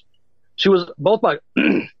 She was both my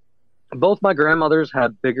grandmothers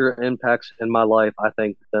had bigger impacts in my life, I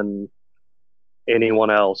think, than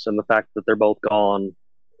anyone else. And the fact that they're both gone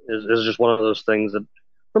is just one of those things that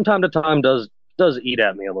from time to time does eat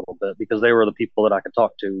at me a little bit, because they were the people that I could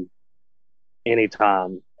talk to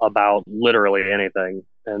anytime about literally anything.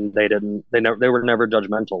 And they were never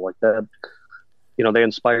judgmental like that. They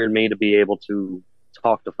inspired me to be able to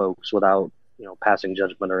talk to folks without, passing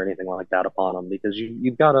judgment or anything like that upon them, because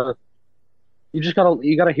you gotta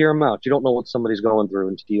hear them out. You don't know what somebody's going through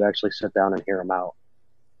until you actually sit down and hear them out.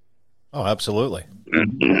 Oh, absolutely.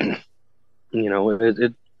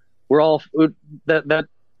 We're all that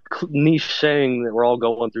niche saying that we're all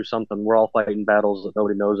going through something. We're all fighting battles that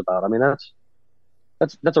nobody knows about. I mean,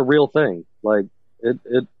 that's a real thing. Like,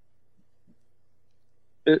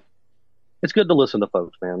 it's good to listen to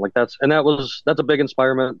folks, man. Like, that's a big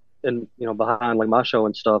inspirement and behind like my show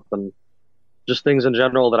and stuff, and just things in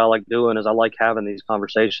general that I like doing is I like having these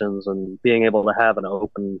conversations and being able to have an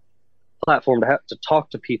open platform to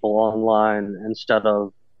talk to people online instead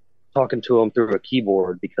of talking to them through a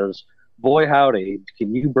keyboard, because boy howdy,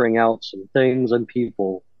 can you bring out some things in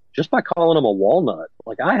people just by calling them a walnut.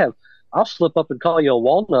 Like, I'll slip up and call you a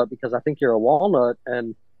walnut because I think you're a walnut,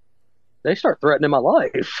 and they start threatening my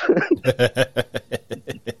life.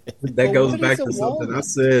 That goes back to something I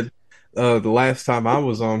said the last time I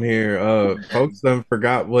was on here. Folks done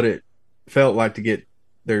forgot what it felt like to get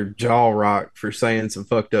their jaw rocked for saying some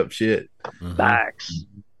fucked up shit. Facts.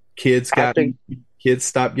 Kids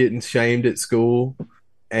stopped getting shamed at school,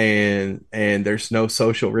 and there's no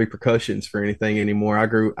social repercussions for anything anymore.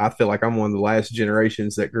 I feel like I'm one of the last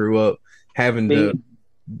generations that grew up having to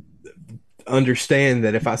understand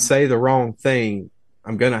that if I say the wrong thing,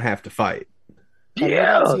 I'm gonna have to fight. Have you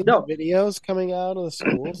not seen the videos coming out of the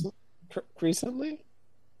schools recently?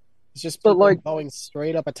 It's just people going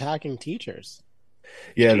straight up attacking teachers.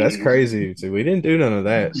 Yeah, that's crazy. See, we didn't do none of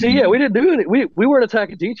that. See, yeah, we didn't do it. We weren't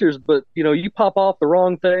attacking teachers, but you pop off the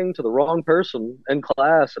wrong thing to the wrong person in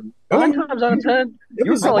class, and 9 times out of 10,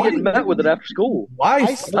 you're probably getting met with it after school.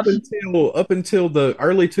 Life up until the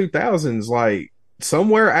early 2000s, like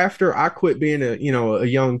somewhere after I quit being a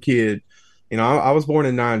young kid. I was born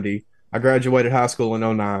in 90. I graduated high school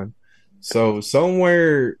in 09. So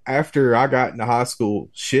somewhere after I got into high school,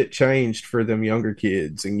 shit changed for them younger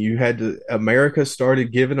kids, and America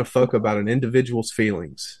started giving a fuck about an individual's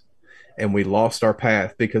feelings, and we lost our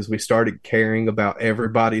path because we started caring about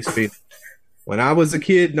everybody's feelings. When I was a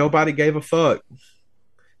kid, nobody gave a fuck.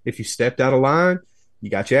 If you stepped out of line,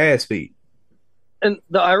 you got your ass beat. And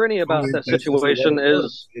the irony about that situation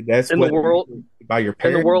is, in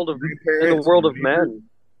the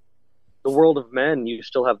world of men, you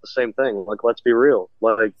still have the same thing. Like, let's be real.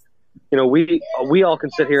 Like, we all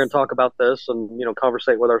can sit here and talk about this and,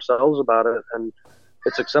 conversate with ourselves about it, and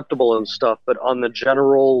it's acceptable and stuff. But on the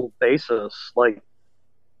general basis, like,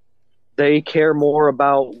 they care more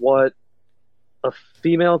about what a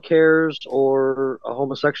female cares or a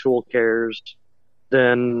homosexual cares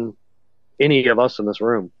than any of us in this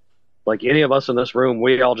room. Like, any of us in this room,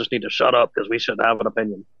 we all just need to shut up because we shouldn't have an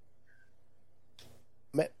opinion.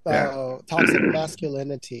 Toxic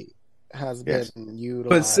masculinity has been utilized.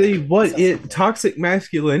 But see, toxic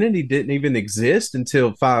masculinity didn't even exist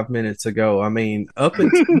until 5 minutes ago. I mean,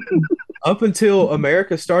 up until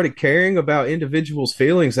America started caring about individuals'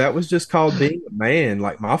 feelings, that was just called being a man.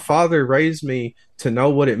 Like, my father raised me to know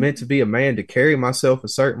what it meant to be a man, to carry myself a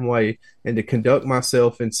certain way and to conduct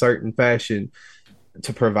myself in certain fashion,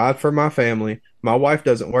 to provide for my family. My wife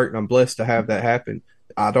doesn't work, and I'm blessed to have that happen.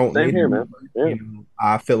 I don't Same need here, man. Yeah.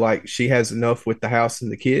 I feel like she has enough with the house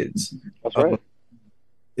and the kids. That's right.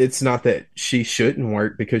 It's not that she shouldn't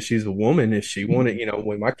work because she's a woman. If she wanted,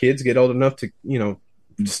 when my kids get old enough to,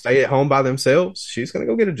 stay at home by themselves, she's going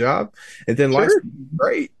to go get a job, and then life's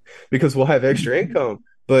great because we'll have extra income.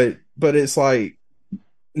 But it's like,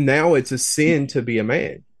 now it's a sin to be a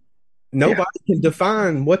man. Nobody can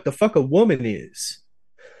define what the fuck a woman is.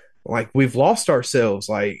 Like, we've lost ourselves.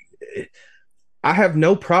 Like, I have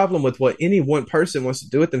no problem with what any one person wants to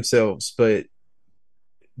do with themselves, but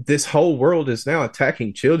this whole world is now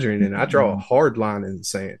attacking children, and I draw a hard line in the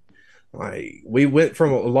sand. Like, we went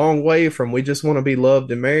from a long way from we just want to be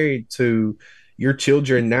loved and married to your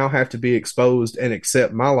children now have to be exposed and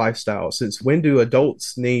accept my lifestyle. Since when do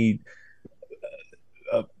adults need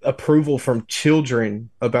approval from children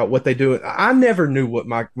about what they do? I never knew what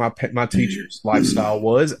my teacher's lifestyle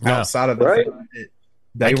was outside of the fact that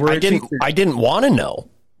they were. I didn't want to know.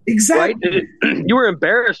 Exactly. Right? You were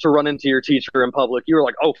embarrassed to run into your teacher in public. You were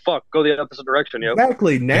like, "Oh fuck, go the opposite direction, yo."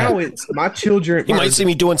 Exactly. Now it's my children. You might see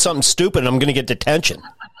me doing something stupid, and I'm going to get detention.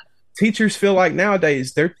 Teachers feel like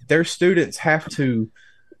nowadays their students have to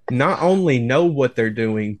not only know what they're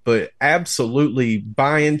doing, but absolutely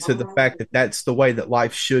buy into the fact that that's the way that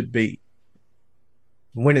life should be.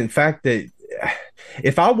 When in fact, that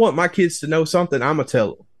if I want my kids to know something, I'm gonna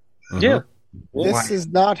tell them. Yeah. This is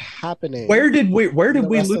not happening. Where did we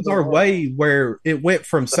lose our way where it went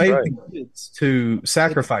from saving kids to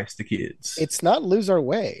sacrifice the kids? It's not lose our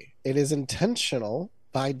way. It is intentional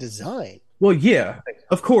by design. Well, yeah,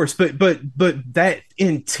 of course, but that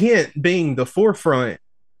intent being the forefront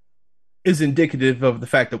is indicative of the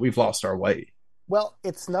fact that we've lost our way. Well,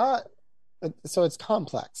 it's not. So it's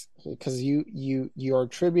complex because you're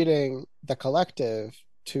attributing the collective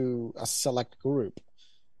to a select group.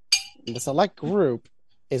 The select group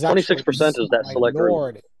is 26% is that select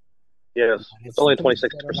group. Yes, it's only a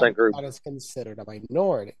 26% group. What is considered a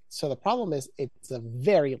minority. So the problem is it's a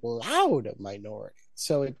very loud minority.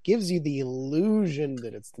 So it gives you the illusion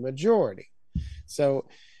that it's the majority. So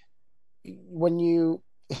when you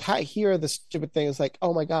hear the stupid things like,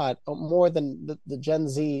 oh my God, more than the Gen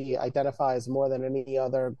Z identifies more than any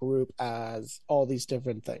other group as all these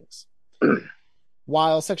different things.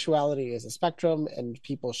 While sexuality is a spectrum and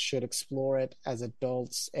people should explore it as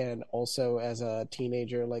adults and also as a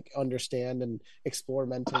teenager, like understand and explore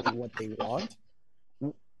mentally what they want,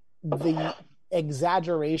 the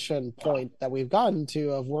exaggeration point that we've gotten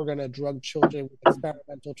to of we're going to drug children with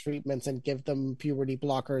experimental treatments and give them puberty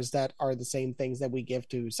blockers that are the same things that we give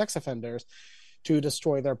to sex offenders to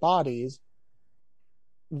destroy their bodies.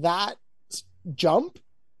 That jump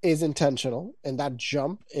is intentional, and that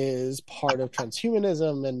jump is part of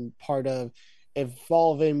transhumanism and part of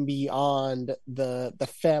evolving beyond the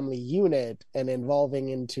family unit and evolving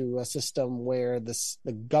into a system where the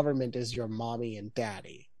government is your mommy and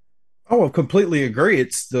daddy. Oh, I completely agree.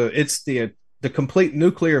 It's the complete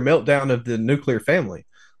nuclear meltdown of the nuclear family,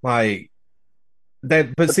 like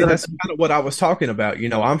that. But see, that's kind of what I was talking about.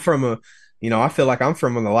 I'm from I feel like I'm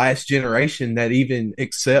from the last generation that even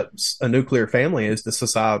accepts a nuclear family as the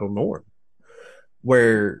societal norm.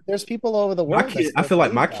 Where there's people all over the world. I feel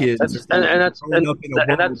like my kids are growing up in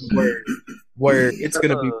a world where it's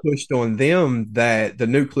going to be pushed on them that the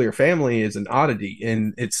nuclear family is an oddity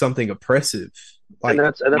and it's something oppressive. Like, and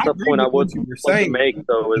that's a point I would like to make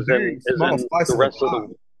though is in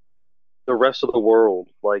the rest of the world,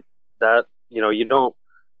 like that. You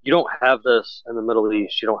don't have this in the Middle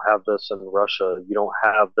East. You don't have this in Russia. You don't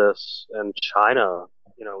have this in China.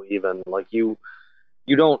 Even like you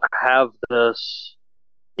don't have this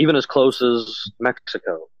even as close as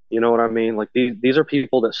Mexico. You know what I mean? Like these are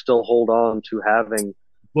people that still hold on to having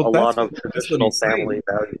a lot of traditional family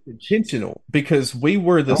values. Intentional, because we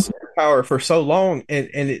were the superpower for so long,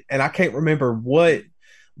 and I can't remember what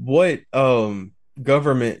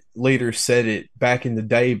government leaders said it back in the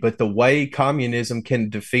day, but the way communism can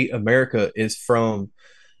defeat America is from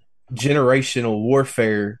generational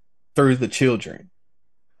warfare through the children.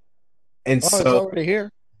 And so it's already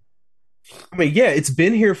here. I mean, yeah, it's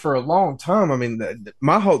been here for a long time. I mean,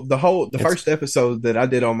 the first episode that I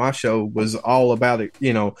did on my show was all about it,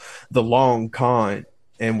 the long con,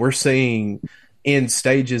 and we're seeing end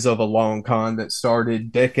stages of a long con that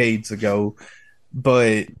started decades ago.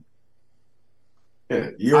 But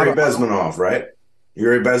Yuri Bezmenov, right?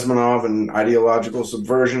 Yuri Bezmenov and ideological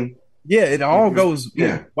subversion. Yeah, it all goes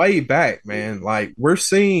way back, man. Like we're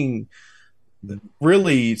seeing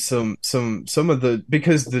really some of the,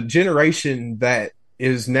 because the generation that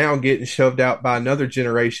is now getting shoved out by another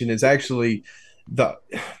generation is actually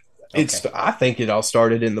I think it all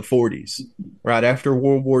started in the 40s, right after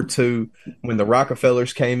World War II, when the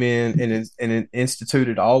Rockefellers came in and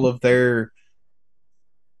instituted all of their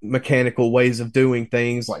mechanical ways of doing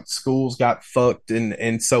things, like schools got fucked,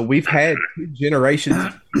 and so we've had two generations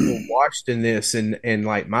of people washed in this, and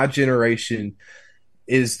like my generation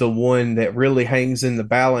is the one that really hangs in the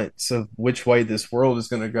balance of which way this world is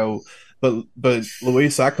going to go. But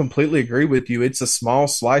Luis, I completely agree with you. It's a small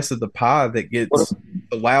slice of the pie that gets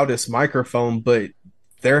the loudest microphone, but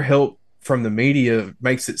their help from the media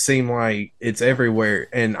makes it seem like it's everywhere.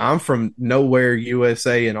 And I'm from nowhere,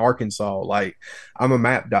 USA, in Arkansas. Like I'm a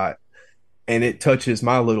map dot, and it touches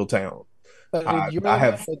my little town. I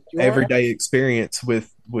have everyday experience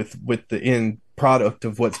with the end product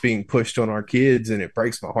of what's being pushed on our kids, and it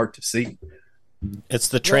breaks my heart to see. It's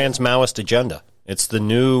the trans Maoist agenda. It's the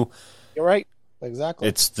new. You're right. Exactly.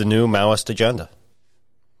 It's the new Maoist agenda.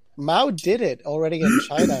 Mao did it already in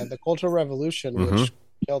China. The Cultural Revolution, which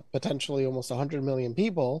killed potentially almost 100 million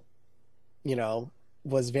people,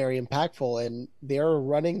 was very impactful. And they're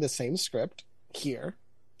running the same script here,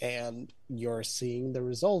 and you're seeing the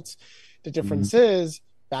results. The difference is,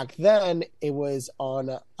 back then, it was on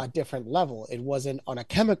a different level. It wasn't on a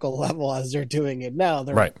chemical level as they're doing it now.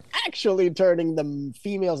 They're actually turning the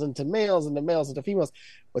females into males and the males into females.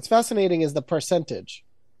 What's fascinating is the percentage.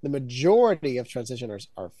 The majority of transitioners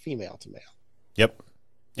are female to male. Yep.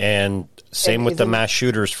 And same with the mass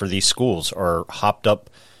shooters for these schools are hopped up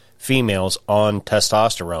females on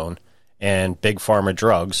testosterone and big pharma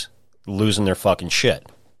drugs, losing their fucking shit.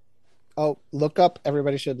 Oh,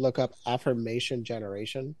 everybody should look up affirmation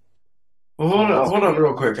generation. Well, hold on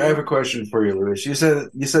real quick. I have a question for you, Luis. You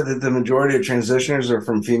said that the majority of transitioners are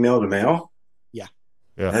from female to male? Yeah.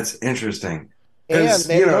 That's interesting. And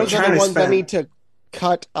those are the ones that need to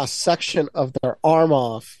cut a section of their arm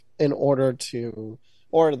off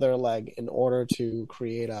or their leg in order to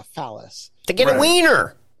create a phallus. To get a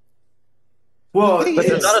wiener. Well, but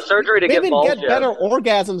there's not a surgery to get balls. Women get better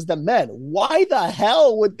orgasms than men. Why the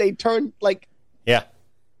hell would they turn like? Yeah.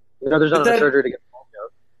 There's not a surgery to get balls.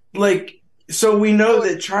 Like, so we know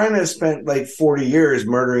that China spent like 40 years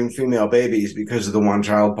murdering female babies because of the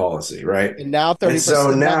one-child policy, right? And now 30%.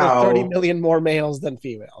 So now 30 million more males than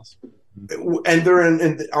females. And they're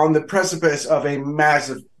on the precipice of a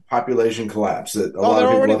massive population collapse. That a lot of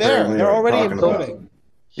people already there. They're already imploding.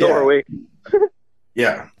 So are we.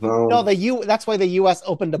 Yeah. No, that's why the U.S.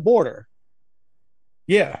 opened a border.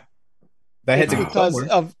 Yeah. They had It's to go because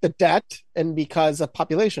somewhere. of the debt and because of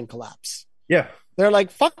population collapse. Yeah. They're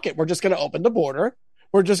like, fuck it. We're just going to open the border.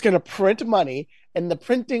 We're just going to print money. And the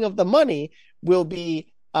printing of the money will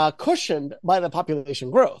be cushioned by the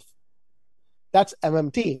population growth. That's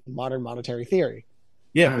MMT, modern monetary theory.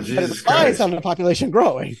 Yeah. But it relies on the population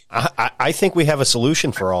growing. I think we have a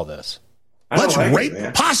solution for all this. Let's rape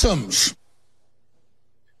possums.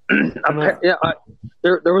 There's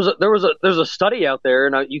a study out there,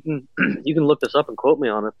 and you can look this up and quote me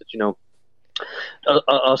on it. That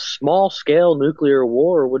a small scale nuclear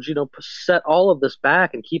war would set all of this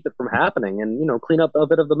back and keep it from happening, and clean up a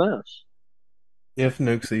bit of the mess. If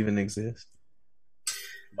nukes even exist.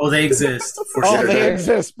 Oh, they exist. For Oh, sure. they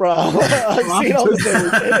exist, bro. I've seen all the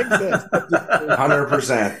things. It exists.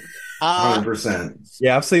 100%. 100%.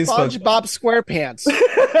 Yeah, I've seen SpongeBob SquarePants.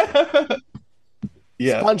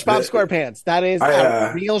 Yeah, SpongeBob SquarePants. That is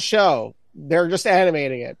a real show. They're just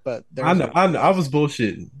animating it, but I know. I was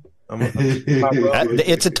bullshitting.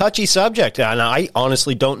 It's a touchy subject, and I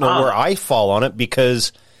honestly don't know where I fall on it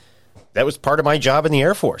because that was part of my job in the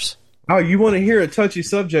Air Force. Oh, you want to hear a touchy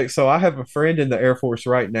subject? So I have a friend in the Air Force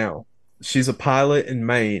right now. She's a pilot in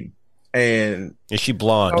Maine, and is she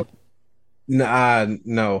blonde?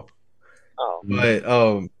 No. Oh, but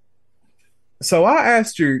so I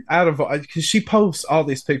asked her because she posts all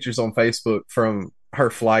these pictures on Facebook from her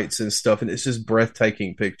flights and stuff, and it's just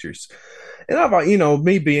breathtaking pictures. And I thought,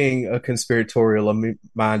 me being a conspiratorial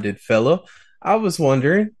minded fella, I was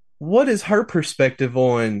wondering what is her perspective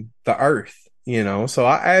on the Earth. So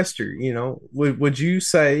I asked her, would you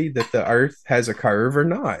say that the Earth has a curve or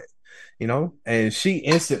not? And she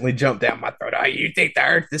instantly jumped down my throat. Oh, you think the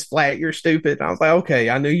Earth is flat? You're stupid. And I was like,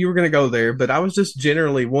 okay, I knew you were going to go there, but I was just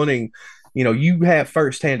generally wanting, you have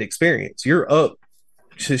firsthand experience. You're up.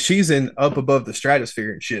 She's up above the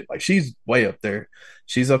stratosphere and shit. Like she's way up there.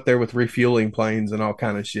 She's up there with refueling planes and all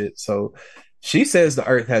kind of shit. So she says the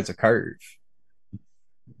Earth has a curve,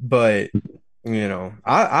 but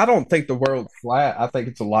I don't think the world's flat. I think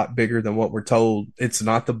it's a lot bigger than what we're told. It's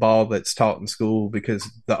not the ball that's taught in school because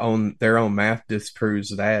their own math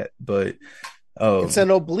disproves that. But it's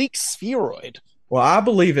an oblique spheroid. Well, I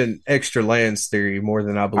believe in extra lands theory more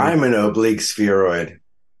than I believe. I'm an oblique spheroid.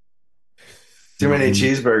 Too many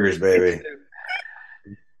cheeseburgers, baby.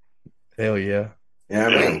 Hell yeah. Yeah,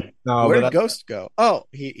 man. No, where did Ghost go? Oh,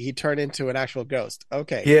 he turned into an actual ghost.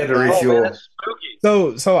 Okay. He had to refuel.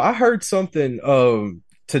 So I heard something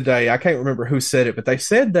today. I can't remember who said it, but they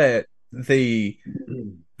said that the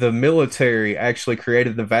military actually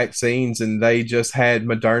created the vaccines and they just had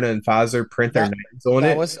Moderna and Pfizer print their names on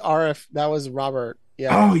it. That was Robert.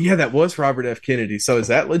 Yeah. Oh yeah, that was Robert F. Kennedy. So is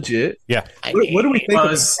that legit? Yeah. What do we think about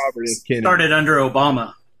Robert F. Kennedy? Started under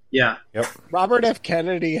Obama. Yeah. Yep. Robert F.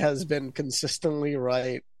 Kennedy has been consistently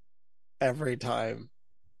right every time.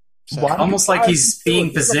 So, almost like he's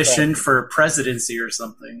being positioned for presidency or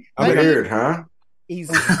something. Weird, huh? He's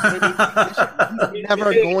never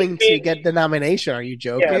going to get the nomination. Are you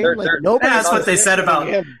joking? That's what they said about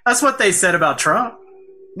him. That's what they said about Trump.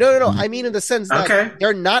 No. I mean, in the sense that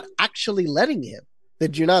they're not actually letting him.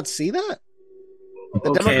 Did you not see that?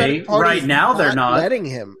 The Democratic Party right now they're not letting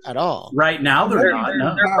him at all. Right now they're not.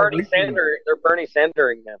 They're Bernie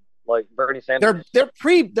Sandering him. Like Bernie Sanders. They're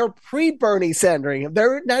pre Bernie Sandering him.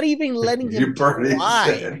 They're not even letting him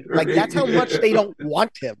fly. Like that's how much they don't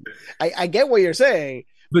want him. I get what you're saying,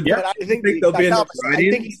 but I think they'll be I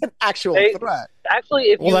think he's an actual threat.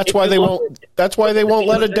 Actually, that's why they won't. That's why they won't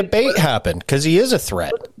let a debate happen because he is a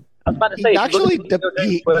threat. I was about to say,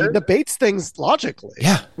 he debates things logically.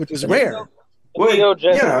 Yeah, which is rare. The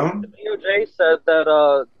DOJ said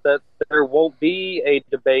that there won't be a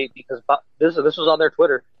debate because this was on their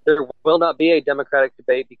Twitter. There will not be a Democratic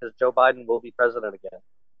debate because Joe Biden will be president again.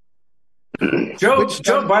 Joe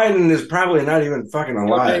Biden is probably not even fucking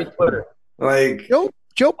alive. Like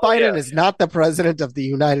Joe Biden is not the president of the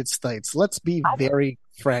United States. Let's be very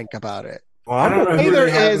frank about it. Well, I don't know who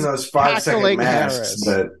they have in those 5-second masks,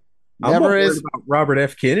 but I'm worried about Robert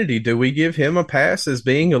F. Kennedy. Do we give him a pass as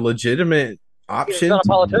being a legitimate option? He's not a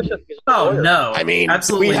politician. No. I mean,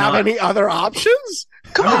 absolutely do we have not. any other options?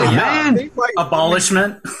 Come on, man.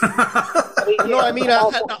 Abolishment. I mean,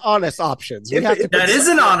 honest options. That is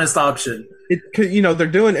an honest option. They're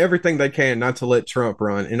doing everything they can not to let Trump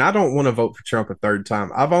run, and I don't want to vote for Trump a third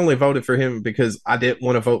time. I've only voted for him because I didn't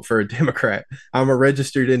want to vote for a Democrat. I'm a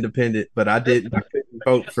registered independent, but I couldn't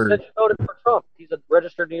vote for. You voted for Trump. He's a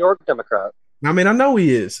registered New York Democrat. I mean, I know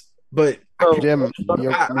he is, but Jim,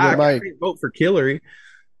 I can't vote for Hillary.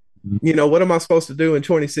 What am I supposed to do in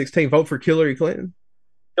 2016? Vote for Hillary Clinton?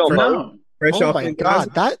 No. Oh my God,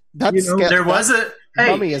 that's there was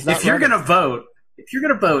Mummy is not if you're running. gonna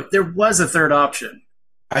vote, there was a third option.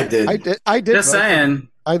 I did. I did. Just saying.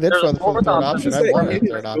 I did There's for a the fourth third option. option. I wanted a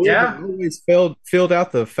third option. Yeah. I always filled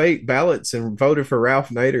out the fake ballots and voted for Ralph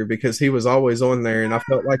Nader because he was always on there, and I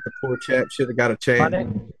felt like the poor chap should have got a chance.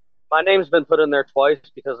 My name's been put in there twice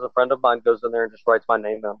because a friend of mine goes in there and just writes my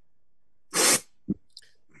name down.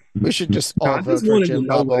 We should just all I vote just for wanted to Jim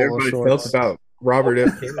know Bob what everybody felt Shorts. about Robert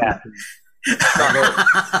F. Kennedy.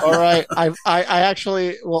 All right, I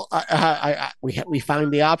actually, well, we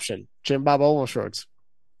found the option, Jim Bob Oval Shorts.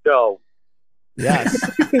 No. Yes,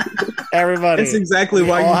 everybody. That's exactly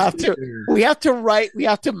why all have to. We have to write. We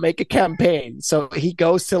have to make a campaign so he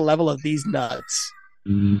goes to the level of these nuts.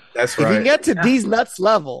 That's If right. he get to these nuts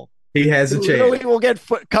level, He has a chance. literally will get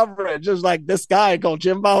foot coverage. Just like this guy called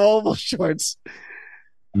Jim Bob Oval Shorts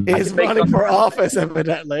is running for office,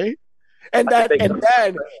 evidently. And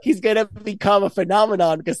then he's gonna become a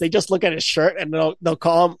phenomenon because they just look at his shirt and they'll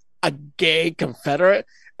call him a gay Confederate,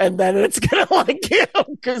 and then it's gonna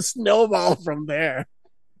snowball from there.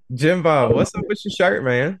 Jim Bob, what's up with your shirt,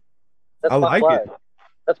 man? That's I my like flag. it.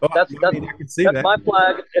 That's I can see that. my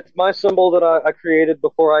flag. It's my symbol that I created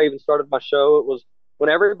before I even started my show. It was when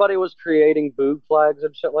everybody was creating boog flags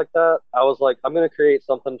and shit like that. I was like, I'm gonna create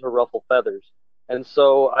something to ruffle feathers, and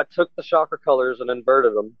so I took the shocker colors and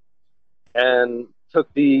inverted them, and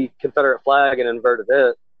took the Confederate flag and inverted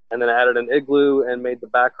it, and then added an igloo and made the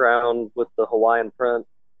background with the Hawaiian print.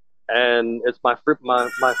 And it's my freedom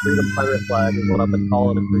pirate flag is what I've been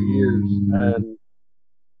calling it for years. And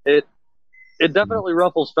it definitely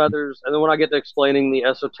ruffles feathers. And then when I get to explaining the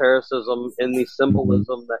esotericism and the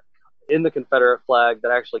symbolism that in the Confederate flag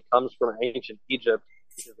that actually comes from ancient Egypt,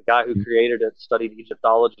 because the guy who created it studied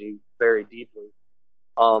Egyptology very deeply.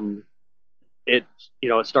 It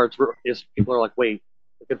starts. People are like, wait,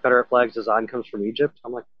 the Confederate flag's design comes from Egypt.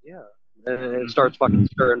 I'm like, yeah, and it starts fucking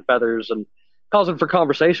stirring feathers and causing for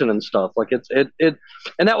conversation and stuff. Like and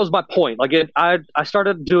that was my point. Like I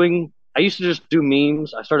started doing. I used to just do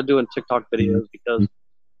memes. I started doing TikTok videos because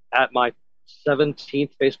at my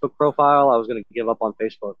 17th Facebook profile, I was going to give up on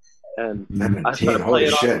Facebook, and I started holy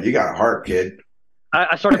playing. shit, you got heart, kid.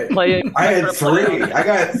 I started playing. I had three. I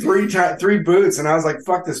got three boots, and I was like,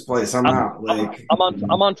 "Fuck this place! I'm out." Like I'm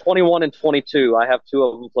on 21 and 22. I have two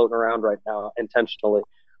of them floating around right now intentionally,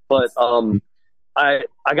 but I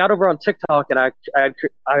got over on TikTok and I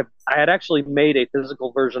had actually made a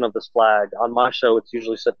physical version of this flag. On my show, it's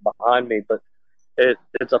usually sitting behind me, but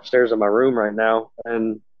it's upstairs in my room right now,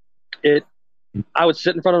 and I would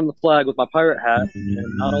sit in front of the flag with my pirate hat,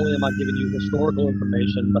 and not only am I giving you historical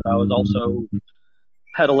information, but I was also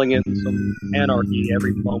peddling in some anarchy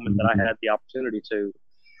every moment that I had the opportunity to.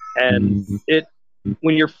 And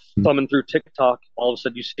when you're thumbing through TikTok, all of a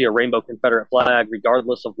sudden you see a rainbow Confederate flag,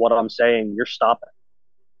 regardless of what I'm saying, you're stopping.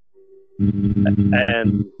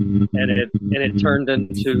 And it turned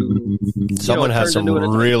into someone has some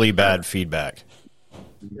really bad feedback.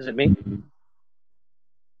 Is it me?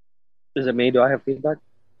 Is it me? Do I have feedback?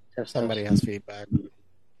 Somebody has feedback.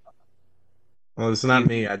 Well, it's not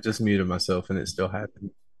me. I just muted myself, and it still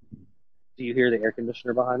happened. Do you hear the air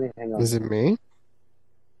conditioner behind me? Hang on. Is it me?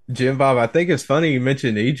 Jim Bob, I think it's funny you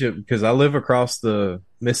mentioned Egypt because I live across the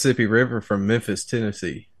Mississippi River from Memphis,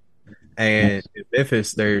 Tennessee. And in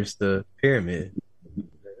Memphis, there's the pyramid.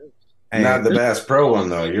 And not the Bass Pro one,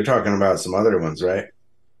 though. You're talking about some other ones, right?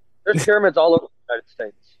 There's pyramids all over the United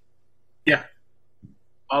States. Yeah.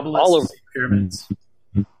 All over pyramids.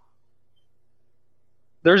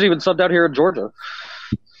 There's even some down here in Georgia.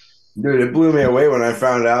 Dude, it blew me away when I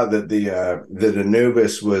found out that that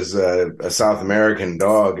Anubis was a South American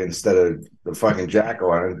dog instead of the fucking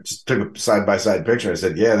jackal. I just took a side by side picture. I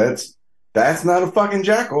said, "Yeah, that's not a fucking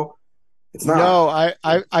jackal. It's not." No,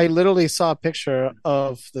 I literally saw a picture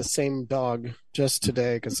of the same dog just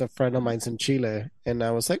today because a friend of mine's in Chile, and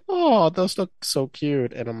I was like, "Oh, those look so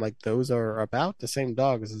cute," and I'm like, "Those are about the same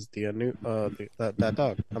dogs as that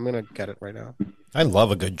dog." I'm gonna get it right now. I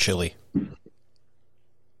love a good chili.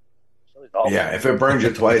 Yeah, if it burns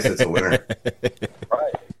you twice, it's a winner.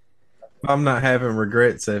 Right. I'm not having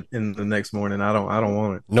regrets in the next morning. I don't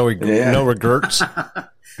want it. No regrets.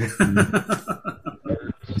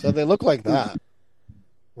 So they look like that.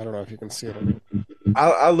 I don't know if you can see it.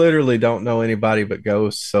 I literally don't know anybody but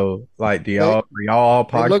ghosts. So, like, are y'all all They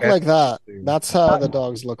podcasts? look like that. That's how the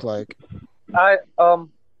dogs look like. I'm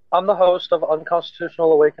the host of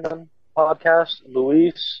Unconstitutional Awakening podcast.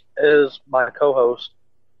 Luis is my co-host.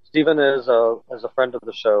 Steven is a friend of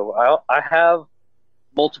the show. I have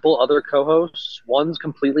multiple other co-hosts. One's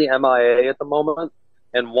completely MIA at the moment,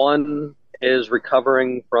 and one is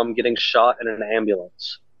recovering from getting shot in an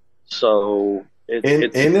ambulance. So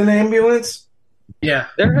In an ambulance? Yeah.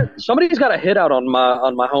 Somebody's got a hit out on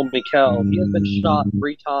my homie Kel. He has been shot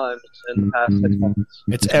 3 times in the past 6 months.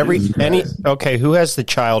 It's okay, who has the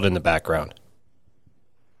child in the background?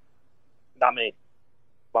 Not me.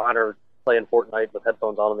 Mine are playing Fortnite with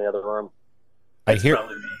headphones on in the other room. I hear.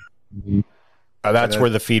 That's where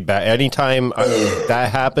the feedback. Anytime that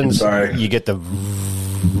happens, you get the.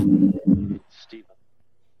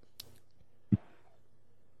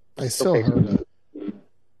 I still heard it.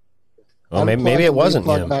 Well, maybe it wasn't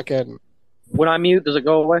him. Back in. When I mute, does it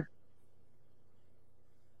go away?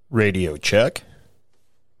 Radio check.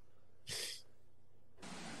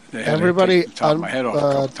 Everybody, take the top of my head off a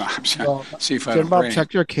couple times. See if I have a brain.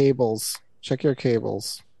 Check your cables. Check your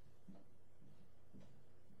cables.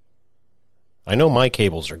 I know my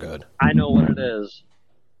cables are good. I know what it is.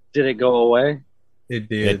 Did it go away? It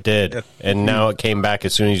did. It did. And now it came back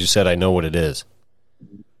as soon as you said, I know what it is.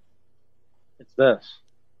 It's this.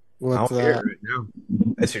 What's I don't hear it right now.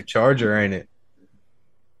 That's your charger, ain't it?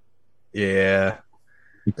 Yeah.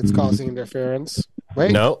 It's causing interference.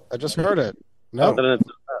 Wait. No. I just heard it. No.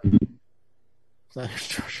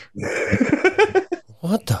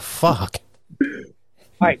 What the fuck? All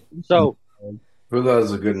right, so who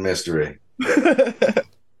loves a good mystery?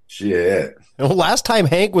 Shit. Well, last time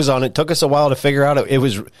Hank was on, it took us a while to figure out it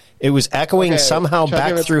was echoing somehow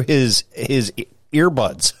back through his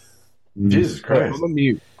earbuds. Jesus Christ! I'm a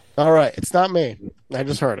mute. All right, it's not me. I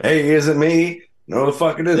just heard it. Hey, is it me? No, the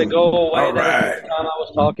fuck it isn't. Did it go away? All right. Time I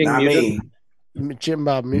was talking, not muted. me. Jim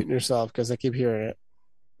Bob, mute yourself because I keep hearing it.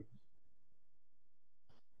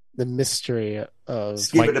 The mystery of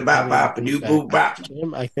skip it about bop and you boo bop.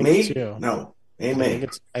 Jim, I think me? it's you. No, ain't me.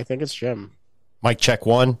 I think it's Jim. Mic check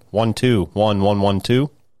 1 1 2 1 1 1 2.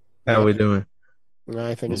 How are we doing? No,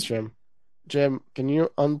 I think it's Jim. Jim, can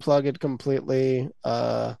you unplug it completely?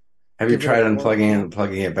 Have you tried unplugging it and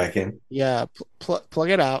plugging it back in? Yeah, plug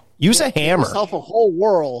it out. Use a hammer. Give yourself a whole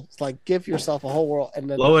whirl. It's like give yourself a whole whirl and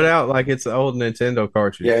then blow it out like it's an old Nintendo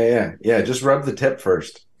cartridge. Yeah. Just rub the tip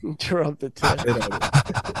first. Rub the tip.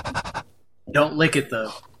 Don't lick it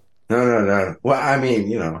though. No. Well, I mean,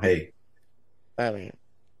 hey. I mean,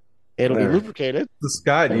 it'll be lubricated. The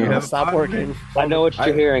Sky, do you have stop working? I know what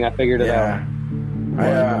you're hearing. I figured it out.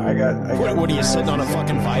 I got. What are you sitting on a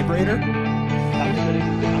fucking vibrator?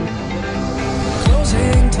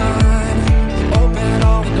 Closing time. Open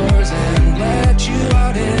all the doors and let you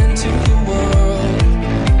out into the world.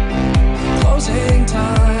 Closing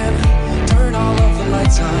time. Turn all of the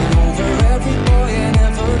lights on over every boy and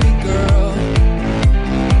every girl.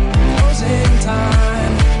 Closing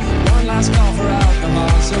time. One last call for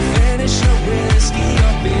alcohol, so finish your whiskey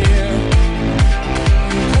or beer.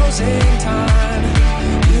 Closing time.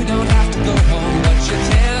 You don't have to go home, but you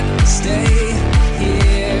can't stay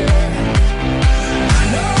here. I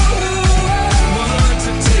know who I want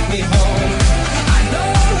to take me home. I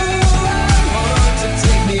know who I want to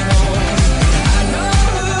take me home. I know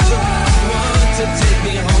who I want to take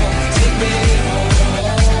me home. Take me home.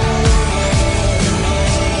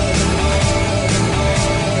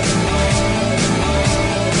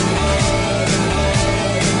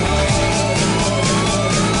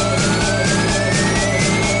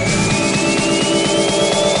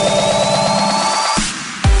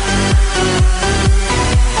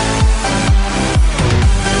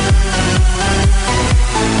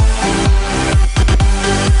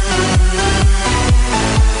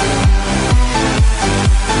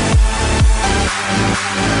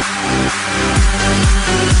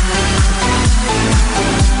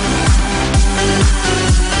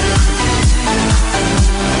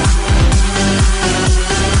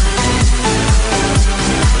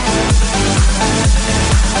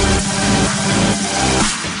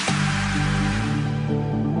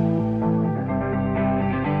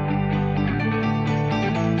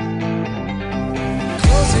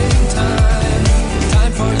 Closing time.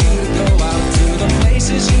 Time for you to go out to the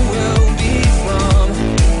places you will be from.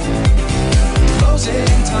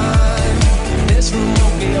 Closing time. This room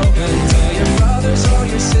won't be open till your brothers or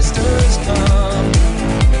your sisters come.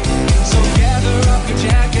 So gather up your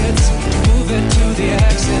jackets, move it to the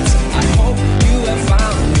exits. I hope you have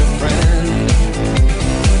found a friend.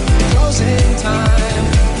 Closing time.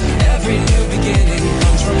 Every new beginning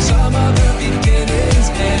comes from some other beginning's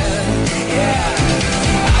end. Yeah.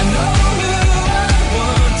 I know who I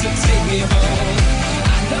want to take me home.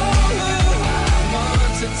 I know who I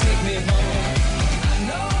want to take me home. I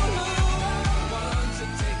know who I want to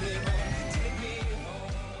take me home.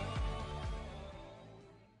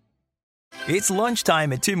 It's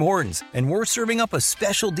lunchtime at Tim Hortons, and we're serving up a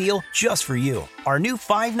special deal just for you. Our new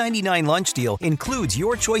 $5.99 lunch deal includes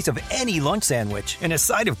your choice of any lunch sandwich and a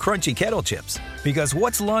side of crunchy kettle chips. Because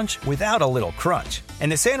what's lunch without a little crunch?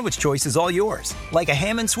 And the sandwich choice is all yours, like a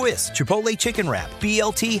ham and Swiss, Chipotle chicken wrap,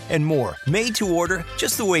 BLT, and more, made to order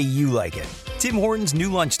just the way you like it. Tim Hortons'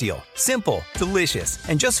 new lunch deal. Simple, delicious,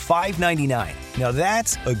 and just $5.99. Now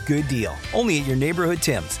that's a good deal. Only at your neighborhood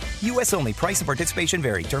Tim's. U.S. only. Price and participation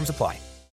vary. Terms apply.